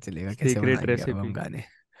नहीं पता चलेगा कैसे सीक्रेट बनाएंगे अब हम रेसिपी। गाने।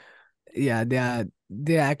 या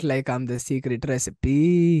they act like I am the secret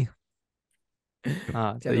recipe.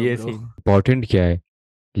 हाँ तो चलो ये ब्रो। सीन इम्पोर्टेंट क्या है,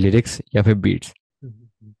 लिरिक्स या फिर बीट्स?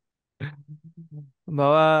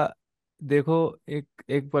 बाबा देखो, एक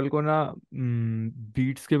एक पल को ना,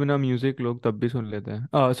 बीट्स के बिना म्यूजिक लोग तब भी सुन लेते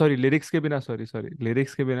हैं, सॉरी लिरिक्स के बिना, सॉरी सॉरी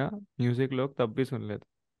लिरिक्स के बिना म्यूजिक लोग तब भी सुन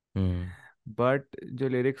लेते हम्म। हैं, बट जो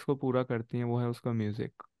लिरिक्स को पूरा करती हैं वो है उसका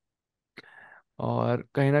म्यूजिक। और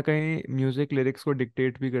कहीं ना कहीं म्यूजिक लिरिक्स को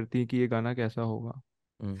डिक्टेट भी करती है कि ये गाना कैसा होगा।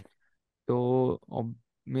 हम्म। तो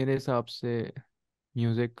मेरे हिसाब से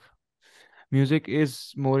music music is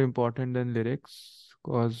more important than lyrics,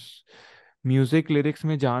 because music lyrics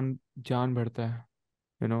में जान जान भरता है,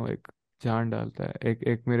 एक जान डालता है। एक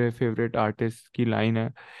एक मेरे फेवरेट आर्टिस्ट की लाइन है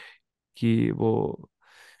कि वो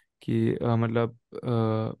कि मतलब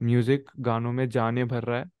म्यूजिक गानों में जाने भर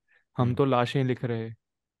रहा है, हम हम्म। तो लाशें लिख रहे हैं।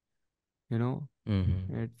 You know.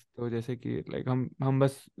 हम्म इट्स तो जैसे कि लाइक हम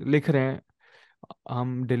बस लिख रहे हैं,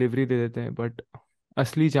 हम डिलीवरी दे देते हैं, बट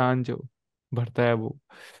असली जान जो भरता है वो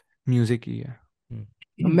म्यूजिक ही है।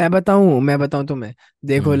 मैं बताऊं, तुम्हें,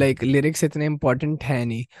 देखो हम्म लाइक लिरिक्स इतने इम्पोर्टेंट है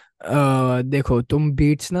नहीं। देखो तुम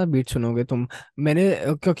बीट्स ना, बीट सुनोगे तुम।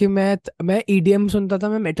 क्योंकि मैं ईडीएम सुनता था,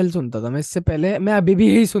 मैं मेटल सुनता था, मैं इससे पहले, मैं अभी भी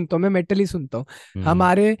यही सुनता हूँ, मैं मेटल ही सुनता हूँ। हम्म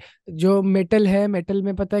हमारे जो मेटल है, मेटल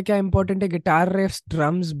में पता है क्या इम्पोर्टेंट है? Guitar riffs,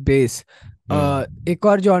 drums, bass. Hmm एक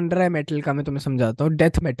और जॉनर है मेटल का, मैं तुम्हें समझाता हूँ,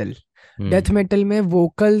 death metal. Death hmm metal में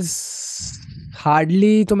वोकल्स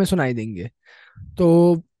हार्डली तुम्हें सुनाई देंगे।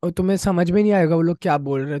 तो तुम्हें समझ में नहीं आएगा वो लोग क्या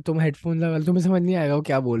बोल रहे हैं, तुम हेडफोन लगा लो, तुम्हें समझ नहीं आएगा वो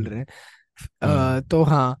क्या बोल रहे हैं। तो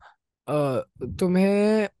हाँ,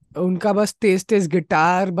 तुम्हें उनका बस तेज तेज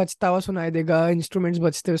गिटार बजता हुआ सुनाई देगा, इंस्ट्रूमेंट्स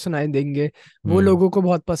बजते हुए सुनाई देंगे। वो हम्म लोगों को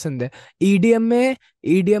बहुत पसंद है। ईडीएम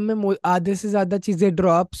में आधे से ज्यादा चीजें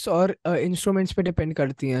ड्रॉप्स और इंस्ट्रूमेंट्स पे डिपेंड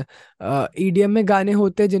करती हैं। ईडीएम में गाने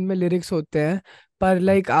होते हैं जिनमें लिरिक्स होते हैं, पर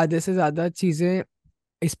लाइक आधे से ज्यादा चीजें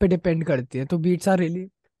इस पे डिपेंड करती हैं। तो बीट्स आर रियली,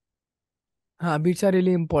 हाँ बीट्स आर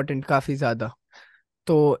रियली इम्पोर्टेंट, काफी ज्यादा।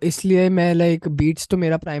 तो इसलिए मैं लाइक बीट्स, तो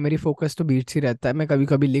मेरा प्राइमरी फोकस तो बीट्स ही रहता है। मैं कभी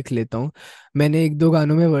कभी लिख लेता हूँ। मैंने एक दो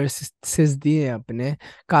गानों में वर्सेस दिए हैं अपने,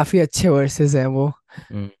 काफी अच्छे वर्सेस हैं वो।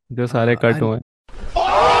 जो अ, सारे कट अन- हुए।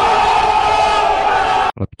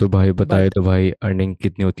 अब तो भाई बताए बट तो भाई अर्निंग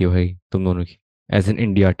कितनी होती है भाई तुम दोनों की, एज एन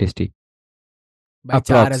इंडिया आर्टिस्ट ही? भाई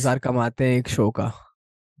चार अप्रॉक्स। हजार कमाते हैं एक शो का।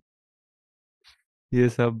 ये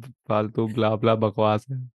सब फालतू ब्ला ब्ला बकवास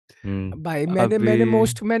है। हम्म भाई अभी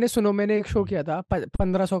मैंने एक शो हम्म किया था,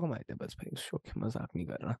 1500 कमाए थे बस भाई उस शो के, मजाक नहीं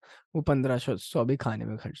कर रहा। वो 1500 भी खाने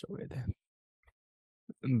में खर्च हो गए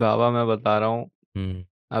थे। बाबा मैं बता रहा हूँ, हम्म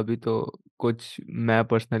अभी तो कुछ मैं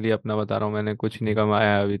पर्सनली अपना बता रहा हूँ, मैंने कुछ नहीं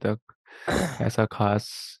कमाया है अभी तक। ऐसा खास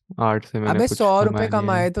आर्ट से मैंने अबे सौ कुछ रुपए कमाया नहीं है।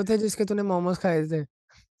 कमाए तो थे जिसके तूने मोमोज खाए थे।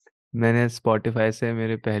 मैंने स्पॉटिफाई से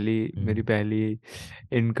मेरी हम्म पहली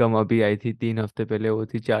इनकम अभी आई थी 3 हफ्ते पहले, वो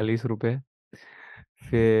थी 40 रुपए।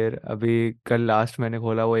 फिर अभी कल लास्ट मैंने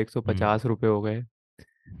खोला, वो एक सौ हम्म पचास रुपये हो गए।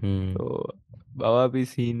 हम्म तो बाबा भी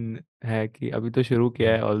सीन है कि अभी तो शुरू किया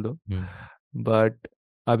हम्म है ऑल दो, हम्म बट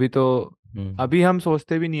अभी तो हम्म अभी हम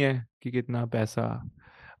सोचते भी नहीं है कि कितना पैसा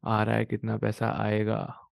आ रहा है, कितना पैसा आएगा।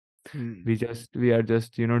 Hmm we are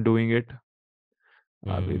just doing it.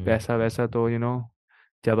 अभी हम्म पैसा वैसा तो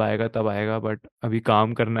जब आएगा तब आएगा, बट अभी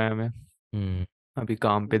काम करना है हमें। हम्म अभी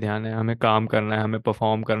काम पे ध्यान है, हमें काम करना है, हमें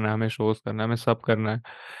परफॉर्म करना है, हमें शोज करना है, हमें सब करना है।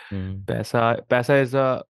 हम्म पैसा पैसा इज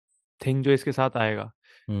अ थिंग जो इसके साथ आएगा।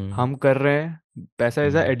 हम्म हम कर रहे हैं, पैसा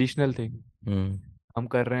is a hmm additional thing. Hmm हम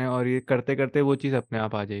कर रहे हैं और ये करते करते वो चीज़ अपने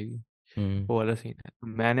आप आ जाएगी। हम्म वो वाला सीन है।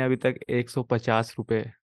 मैंने अभी तक 150 रुपये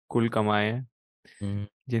कुल कमाए हैं, हम्म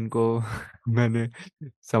जिनको मैंने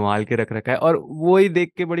संभाल के रख रखा है, और वो ही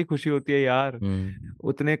देख के बड़ी खुशी होती है यार। हम्म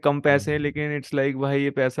उतने कम पैसे हैं, लेकिन इट्स लाइक भाई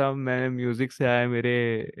ये पैसा मैंने म्यूजिक से आया है मेरे,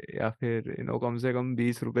 या फिर कम से कम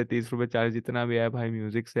 20 रुपए 30 रुपए 40 जितना भी आया भाई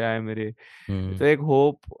म्यूजिक से आया है मेरे। हम्म तो एक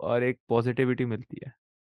होप और एक पॉजिटिविटी मिलती है।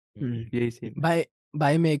 हम्म। यही सीन है। भाई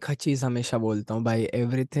भाई मैं एक चीज हमेशा बोलता हूँ भाई,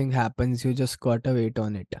 everything happens, you just got to wait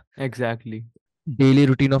on it. Exactly. Daily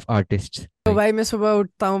routine of artist तो भाई। भाई मैं सुबह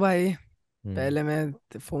उठता हूँ भाई, हम्म पहले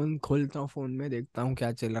मैं फोन खोलता हूँ, फोन में देखता हूँ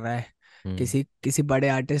क्या चल रहा है। हम्म किसी किसी बड़े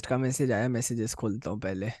आर्टिस्ट का मैसेज आया, मैसेजेस खोलता हूँ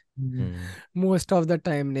पहले। हम्म मोस्ट ऑफ द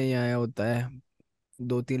टाइम नहीं आया होता है,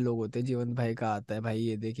 दो तीन लोग होते हैं, जीवन भाई का आता है, भाई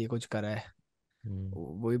ये देखिए कुछ करा है,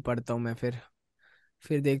 हम्म वही पढ़ता हूँ मैं।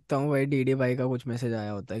 फिर देखता हूँ भाई, डीडी भाई का कुछ मैसेज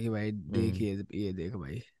आया होता है कि भाई हम्म देखिए ये देख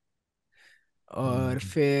भाई। और हम्म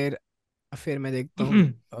फिर मैं देखता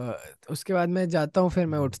हूँ। उसके बाद मैं जाता हूँ, फिर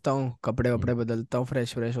मैं उठता हूँ, कपड़े हम्म वपड़े बदलता हूँ,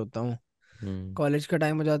 फ्रेश फ्रेश होता हूँ। हम्म कॉलेज का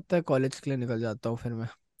टाइम हो जाता है, कॉलेज के लिए निकल जाता हूँ। फिर मैं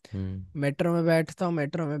हम्म मेट्रो में बैठता हूँ,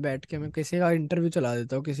 मेट्रो में बैठ के मैं किसी का इंटरव्यू चला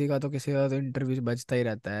देता हूँ, किसी का तो इंटरव्यू बजता ही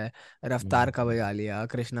रहता है। हम्म रफ्तार का बजा लिया,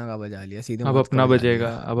 कृष्णा का बजा लिया, सीधे अब मौत का अपना बजा बजेगा,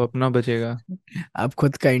 लिया। अब अपना बजेगा। अब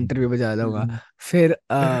खुद का इंटरव्यू बजा दूंगा। फिर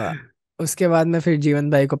उसके बाद में फिर जीवन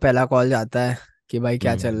भाई को पहला कॉल जाता है कि भाई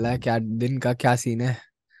क्या चल रहा है, हम्म क्या दिन का क्या सीन है।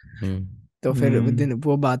 हम्म तो फिर हम्म दिन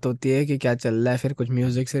वो बात होती है कि क्या चल रहा है, फिर कुछ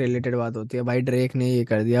म्यूजिक से रिलेटेड बात होती है, भाई ड्रेक ने ये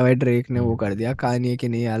कर दिया, भाई ड्रेक ने वो कर दिया, कान्ये की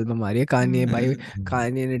नई एल्बम आ रही है, कान्ये भाई,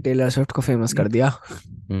 कान्ये ने टेलर स्विफ्ट को फेमस कर दिया।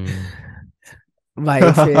 हम्म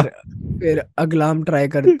भाई फिर अगला हम ट्राई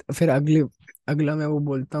कर, फिर अगला मैं वो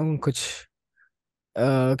बोलता हूँ कुछ,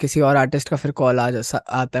 किसी और आर्टिस्ट का फिर कॉल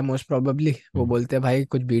आता है मोस्ट प्रोबेबली, वो हम्म बोलते हैं भाई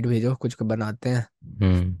कुछ बीट भेजो, कुछ बनाते हैं।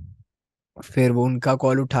 हम्म फिर वो उनका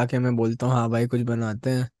कॉल उठा के मैं बोलता हूँ हाँ भाई कुछ बनाते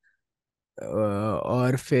हैं।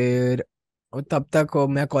 और फिर तब तक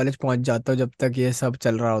मैं कॉलेज पहुंच जाता हूँ, जब तक ये सब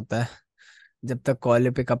चल रहा होता है। जब तक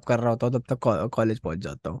कॉलेज पिकअप कर रहा होता हूँ तब तक कॉलेज पहुंच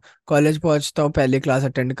जाता हूँ। कॉलेज पहुंचता हूँ, पहली क्लास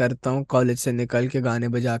अटेंड करता हूँ, कॉलेज से निकल के गाने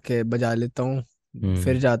बजा लेता हूँ। फिर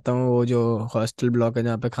हम्म। जाता हूँ वो जो हॉस्टल ब्लॉक है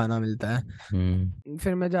जहाँ पे खाना मिलता है। हम्म।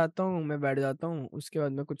 फिर मैं जाता हूँ, मैं बैठ जाता हूँ, उसके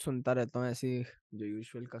बाद मैं कुछ सुनता रहता हूँ ऐसे ही, जो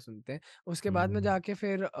यूजुअल का सुनते हैं। उसके बाद में हम्म। जाके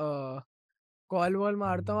फिर कॉल वॉल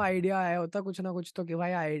मारता हूँ, आइडिया आया होता कुछ ना कुछ तो, कि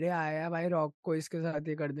भाई आइडिया आया है भाई, रॉक को इसके साथ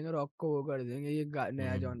ये कर देंगे, रॉक को वो कर देंगे, ये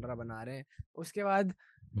नया हम्म। जॉनरा बना रहे हैं। उसके बाद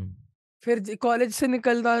हम्म। फिर कॉलेज से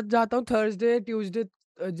निकल जाता हूँ थर्सडे ट्यूसडे,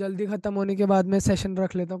 जल्दी खत्म होने के बाद में सेशन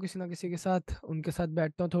रख लेता हूँ किसी ना किसी के साथ, उनके साथ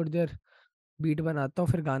बैठता हूँ थोड़ी देर, बीट बनाता हूँ,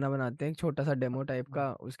 फिर गाना बनाते हैं एक छोटा सा डेमो टाइप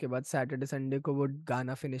का। उसके बाद सैटरडे संडे को वो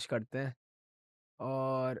गाना फिनिश करते हैं,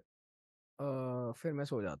 और फिर मैं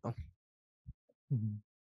सो जाता हूँ। हम्म।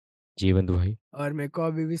 जीवंत भाई। और मेरे को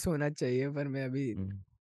अभी भी सोना चाहिए, पर मैं अभी हम्म।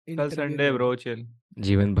 कल इंटरव्यू संडे दे रहा हूँ। Bro, chill.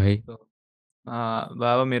 जीवंत भाई। तो हाँ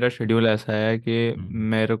बाबा, मेरा शेड्यूल ऐसा है कि हम्म।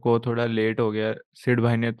 मेरे को थोड़ा लेट हो गया। सिड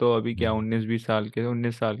भाई ने तो अभी क्या, हम्म। 19-20 साल के,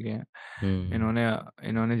 19 साल के हैं। हम्म। इन्होंने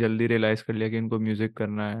इन्होंने जल्दी रियलाइज़ कर लिया कि इनको म्यूज़िक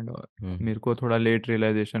करना है, और हम्म। मेरे को थोड़ा लेट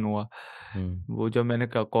रियलाइजेशन हुआ। हम्म। वो जब मैंने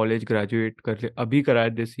कॉलेज ग्रेजुएट कर लिया, अभी कराया,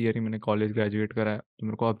 दिस ईयर ही मैंने कॉलेज ग्रेजुएट कराया, तो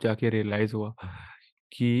मेरे को अब जाके रियलाइज़ हुआ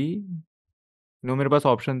कि नो, मेरे पास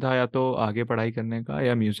ऑप्शन था या तो आगे पढ़ाई करने का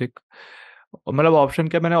या म्यूज़िक। मतलब ऑप्शन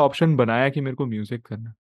क्या, मैंने ऑप्शन बनाया कि मेरे को म्यूज़िक करना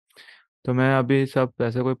है। तो मैं अभी सब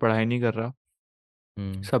ऐसे कोई पढ़ाई नहीं कर रहा,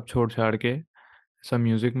 हम्म। सब छोड़ छाड़ के सब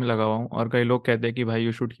म्यूज़िक में लगा हुआ हूँ। और कई लोग कहते हैं कि भाई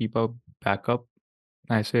you should keep a backup,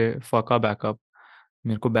 ऐसे फका बैकअप।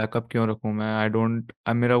 मेरे को बैकअप क्यों रखूँ मैं? आई डोंट,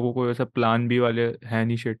 अब मेरा को कोई ऐसा प्लान बी वाले है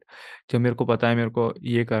नहीं शिट। जब मेरे को पता है मेरे को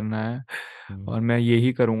ये करना है हम्म। और मैं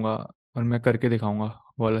यही करूँगा और मैं करके दिखाऊंगा,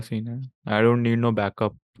 वाला सीन है। I don't need no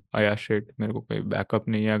backup. आया शिट, मेरे को कोई बैकअप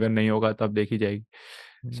नहीं है, अगर नहीं होगा तब देखी जाएगी।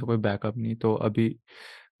 ऐसा कोई बैकअप नहीं। तो अभी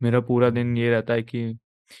मेरा पूरा दिन ये रहता है कि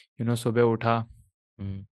सुबह उठा,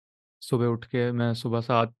 हम्म। सुबह उठ के मैं सुबह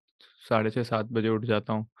 6:30 7 बजे उठ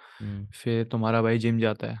जाता हूँ। हम्म। फिर तुम्हारा भाई जिम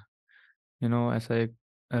जाता है। ऐसा एक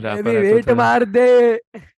रैपर बेबी है, तो वेट मार दे।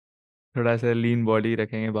 थोड़ा ऐसे लीन बॉडी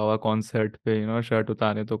रखेंगे बाबा कॉन्सर्ट पे, शर्ट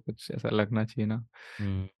उतारे तो कुछ ऐसा लगना चाहिए ना।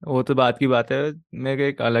 हम्म। वो तो बात की बात है। मेरे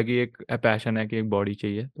एक अलग ही एक पैशन है कि एक बॉडी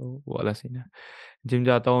चाहिए, तो वो वाला सीन है। जिम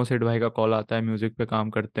जाता हूँ, सेठ भाई का कॉल आता है, म्यूजिक पे काम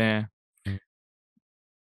करते हैं। हम्म।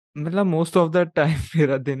 मतलब मोस्ट ऑफ द टाइम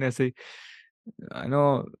मेरा दिन ऐसे ही,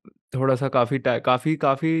 नो, थोड़ा सा काफी काफी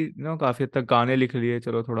काफी काफी हद तक गाने लिख लिए,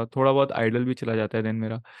 चलो थोड़ा थोड़ा बहुत आइडल भी चला जाता है दिन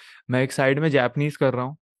मेरा। मैं एक साइड में जापानीज कर रहा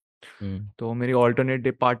हूँ। हम्म। तो मेरी alternate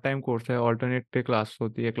day part time course है, ऑल्टरनेट डे क्लास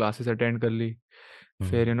होती है, क्लासेस अटेंड कर ली। हम्म।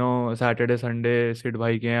 फिर सैटरडे संडे सिड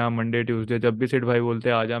भाई के यहाँ, मंडे ट्यूसडे जब भी सिड भाई बोलते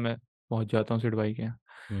हैं आ जा, मैं पहुँच जाता हूँ सिड भाई के यहाँ।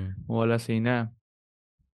 हम्म। वो वाला सीन है।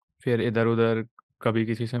 फिर इधर उधर कभी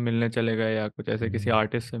किसी से मिलने चले गए, या कुछ ऐसे किसी हम्म।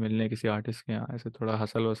 आर्टिस्ट से मिलने, किसी आर्टिस्ट के यहाँ, ऐसे थोड़ा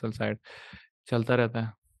हसल वसल साइड चलता रहता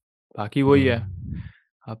है। बाकी वही है हम्म।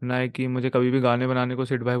 अपना, है कि मुझे कभी भी गाने बनाने को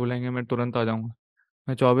सिड भाई बुलाएंगे, मैं तुरंत आ जाऊँगा।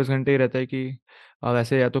 मैं 24 घंटे ही रहता है कि अब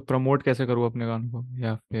ऐसे या तो प्रमोट कैसे करूँ अपने गानों को,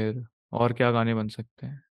 या फिर और क्या गाने बन सकते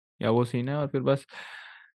हैं, या वो सीन है। और फिर बस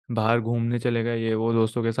बाहर घूमने चले गए, ये वो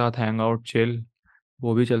दोस्तों के साथ हैंग आउट चिल,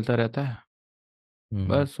 वो भी चलता रहता है। हम्म।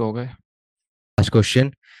 बस हो गए। लास्ट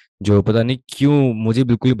क्वेश्चन, जो पता नहीं क्यों मुझे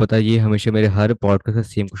बिल्कुल पता, ये हमेशा मेरे हर पॉडकास्ट का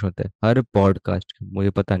सेम क्वेश्चन होता है, हर पॉडकास्ट मुझे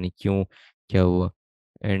पता नहीं क्यों, क्या हुआ।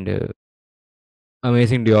 And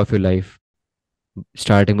amazing day of your life,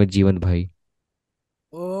 starting में जीवंत भाई।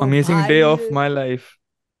 ओ अमेजिंग डे ऑफ भाई। My life,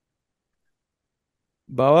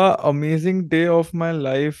 Baba, amazing day of my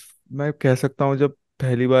life. मैं कह सकता हूँ जब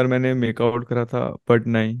पहली बार मैंने मेकआउट करा था, बट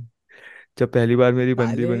नहीं। जब पहली बार मेरी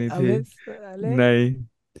बंदी साले बनी थी, अबे साले।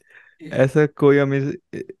 नहीं। ऐसा कोई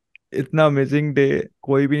इतना अमेजिंग डे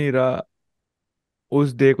कोई भी नहीं रहा।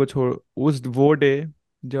 उस डे को छोड़, उस वो डे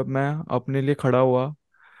जब मैं अपने लिए खड़ा हुआ,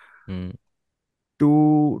 हम्म।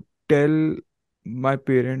 To tell my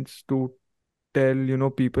parents, to tell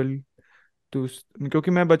people, to,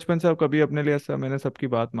 क्योंकि मैं बचपन से अब कभी अपने लिए ऐसा, मैंने सबकी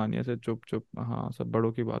बात मानी ऐसे चुप चुप, हाँ सब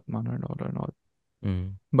बड़ों की बात माना and all.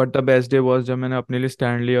 Hmm. But the best day was जब मैंने अपने लिए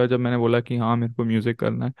स्टैंड लिया, और जब मैंने बोला कि हाँ मेरे को म्यूजिक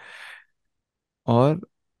करना है। और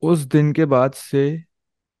उस दिन के बाद से,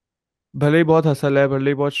 भले ही बहुत हसल है,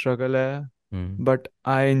 भले ही बहुत स्ट्रगल है, हम्म। But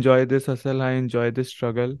I enjoy this hustle, I enjoy this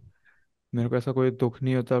struggle. मेरे को ऐसा कोई दुख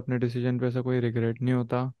नहीं होता अपने डिसीजन पे, ऐसा कोई रिग्रेट नहीं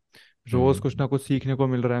होता। रोज कुछ हम्म। ना कुछ सीखने को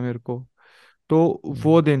मिल रहा है मेरे को। तो हम्म।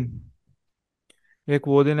 वो दिन, एक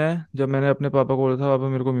वो दिन है जब मैंने अपने पापा को बोला था पापा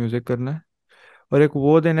मेरे को म्यूजिक करना है। और एक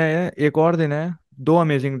वो दिन है, एक और दिन है, दो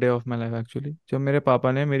amazing day of my life actually, जब मेरे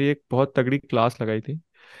पापा ने मेरी एक बहुत तगड़ी क्लास लगाई थी।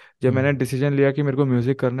 जब मैंने हम्म। डिसीजन लिया कि मेरे को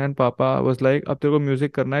म्यूजिक करना है, एंड पापा वाज लाइक अब तेरे को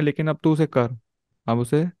म्यूजिक करना है, लेकिन अब तू उसे कर। अब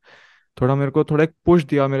उसे थोड़ा, मेरे को थोड़ा एक पुश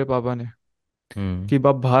दिया मेरे पापा ने हम्म। कि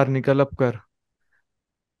बाप बाहर निकल अब कर।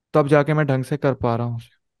 तब जाके मैं ढंग से कर पा रहा हूँ।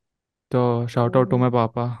 तो शाउट आउट टू माई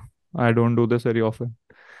पापा। I don't do this very often.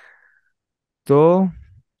 तो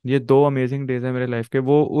ये दो अमेजिंग डेज है मेरे लाइफ के।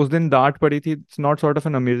 वो उस दिन डांट पड़ी थी, it's not sort of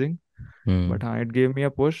an amazing, hmm. But हाँ it gave me a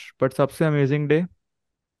push. But सबसे अमेजिंग डे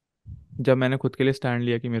जब मैंने खुद के लिए स्टैंड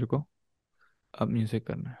लिया कि मेरे को अब म्यूजिक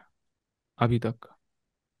करना है, अभी तक।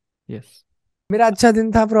 यस। मेरा अच्छा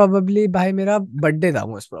दिन था प्रोबेबली भाई, मेरा बर्थडे था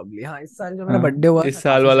मोस्ट प्रोबेबली। हाँ, इस साल जो मेरा हाँ, बर्थडे हुआ था इस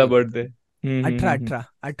साल काफी वाला सही था। बर्थडे। 18 हम्म। 18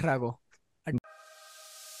 18 को।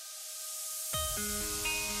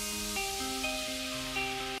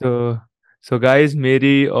 तो सो गाइस,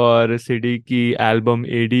 मेरी और सिडी की एल्बम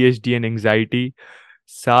ADHD एंड एंग्जाइटी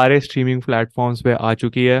सारे स्ट्रीमिंग प्लेटफॉर्म्स पे आ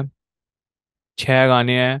चुकी है। 6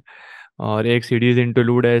 गाने हैं और एक सीडीज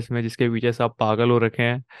इंटरलूड है इसमें, जिसके पीछे सब पागल हो रखे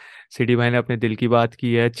हैं। सिडी भाई ने अपने दिल की बात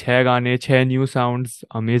की है। 6 गाने, 6 न्यू साउंड्स,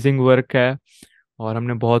 अमेजिंग वर्क है। और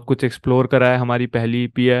हमने बहुत कुछ एक्सप्लोर करा है। हमारी पहली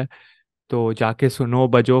EP है, तो जाके सुनो,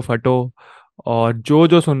 बजो फटो। और जो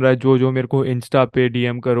जो सुन रहा है, जो जो मेरे को इंस्टा पे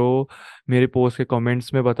DM करो, मेरे पोस्ट के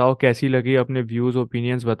कमेंट्स में बताओ कैसी लगी, अपने व्यूज़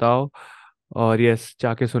ओपिनियंस बताओ। और यस,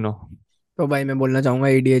 जाके सुनो। तो भाई मैं बोलना चाहूंगा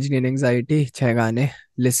ADHD एंड एंग्जाइटी 6 गाने,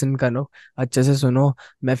 लिसन करो, अच्छे से सुनो।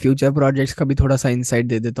 मैं फ्यूचर प्रोजेक्ट्स का भी थोड़ा सा इंसाइट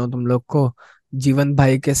दे देता हूँ तुम लोग को। जीवन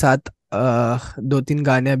भाई के साथ 2-3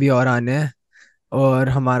 गाने अभी और आने हैं, और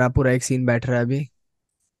हमारा पूरा एक सीन बैठ रहा है अभी।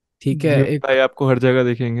 ठीक है, जीवन एक भाई आपको हर जगह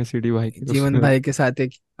दिखेंगे सिडी भाई की जीवन उसमें। भाई के साथ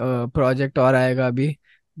एक प्रोजेक्ट और आएगा अभी,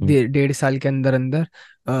 हम्म। 1.5 साल के अंदर अंदर।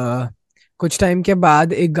 कुछ टाइम के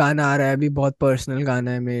बाद एक गाना आ रहा है, अभी बहुत पर्सनल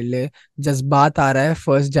गाना है मेरे लिए। जज्बात आ रहा है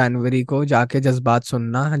 1 जनवरी को, जाके जज्बात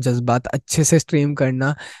सुनना, जज्बात अच्छे से स्ट्रीम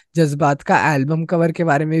करना। जज्बात का एल्बम कवर के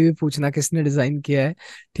बारे में भी पूछना किसने डिजाइन किया है,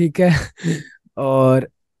 ठीक है। और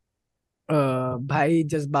अ, भाई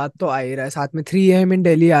जज्बात तो आ ही रहा है, साथ में 3 AM इन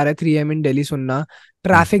दिल्ली आ रहा है, 3 AM इन दिल्ली सुनना। हम्म।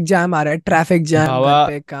 ट्रैफिक जैम आ रहा है, ट्रैफिक जैम भावा,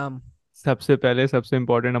 घर पे काम। सबसे पहले सबसे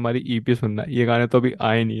इम्पोर्टेंट हमारी EP सुनना। ये गाने तो अभी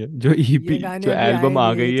आए नहीं है। जो EP, ये गाने जो अभी आए एल्बम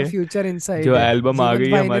आ नहीं है, ये गई तो है, फ्यूचर इनसाइट जो है। एल्बम आ जीवंत गई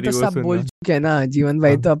है भाई ने हमारी, तो वो सब बोल सुनना। चुके हैं ना, जीवंत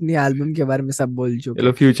भाई हाँ, तो अपनी एल्बम के बारे में सब बोल चुके चलो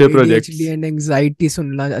हैं। Future ADHD projects. And anxiety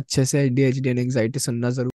सुनना अच्छे से, ADHD एंड एंग्जाइटी सुनना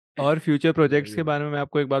जरूर। और फ्यूचर प्रोजेक्ट्स के चाहिए बारे में मैं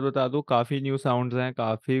आपको एक बात बता दूं, काफ़ी न्यू साउंड्स हैं,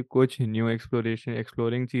 काफ़ी कुछ न्यू एक्सप्लोरेशन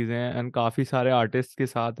एक्सप्लोरिंग चीज़ें हैं, एंड काफ़ी सारे आर्टिस्ट के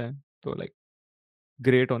साथ हैं। तो लाइक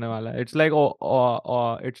ग्रेट होने वाला है। It's like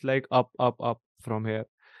up up up from here.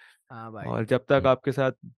 हाँ भाई। और जब तक हम्म। आपके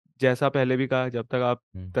साथ, जैसा पहले भी कहा, जब तक आप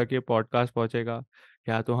हम्म। तक ये पॉडकास्ट पहुंचेगा,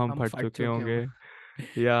 या तो हम हम फट फट चुके चुके होंगे,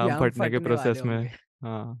 होंगे या हम या हम फटने के फटने वाले प्रोसेस में। होंगे।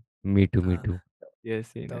 हाँ, मी टू मी हाँ। टू। ये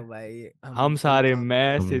सीन तो है। भाई हम हम फुल सारे, काम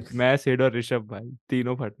मैं हम मैं सिड और ऋषभ भाई,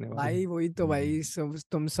 तीनों फटने वाले हैं। भाई वही तो हम्म।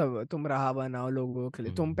 भाई, तुम राह बनाओ लोगों के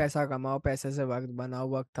लिए, तुम हम्म। पैसा कमाओ, पैसे से वक्त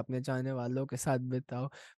बनाओ, वक्त अपने चाहने वालों के साथ बिताओ।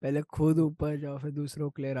 पहले खुद ऊपर जाओ, फिर दूसरों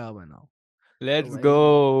के लिए राह बनाओ। तो लेट्स भाई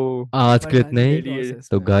गो। आज के लिए इतना बढ़ाने के ही। चलिए। प्रोसेस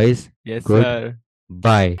तो में। Guys, yes good sir.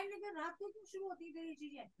 Bye.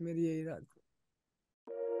 मेरी यही रात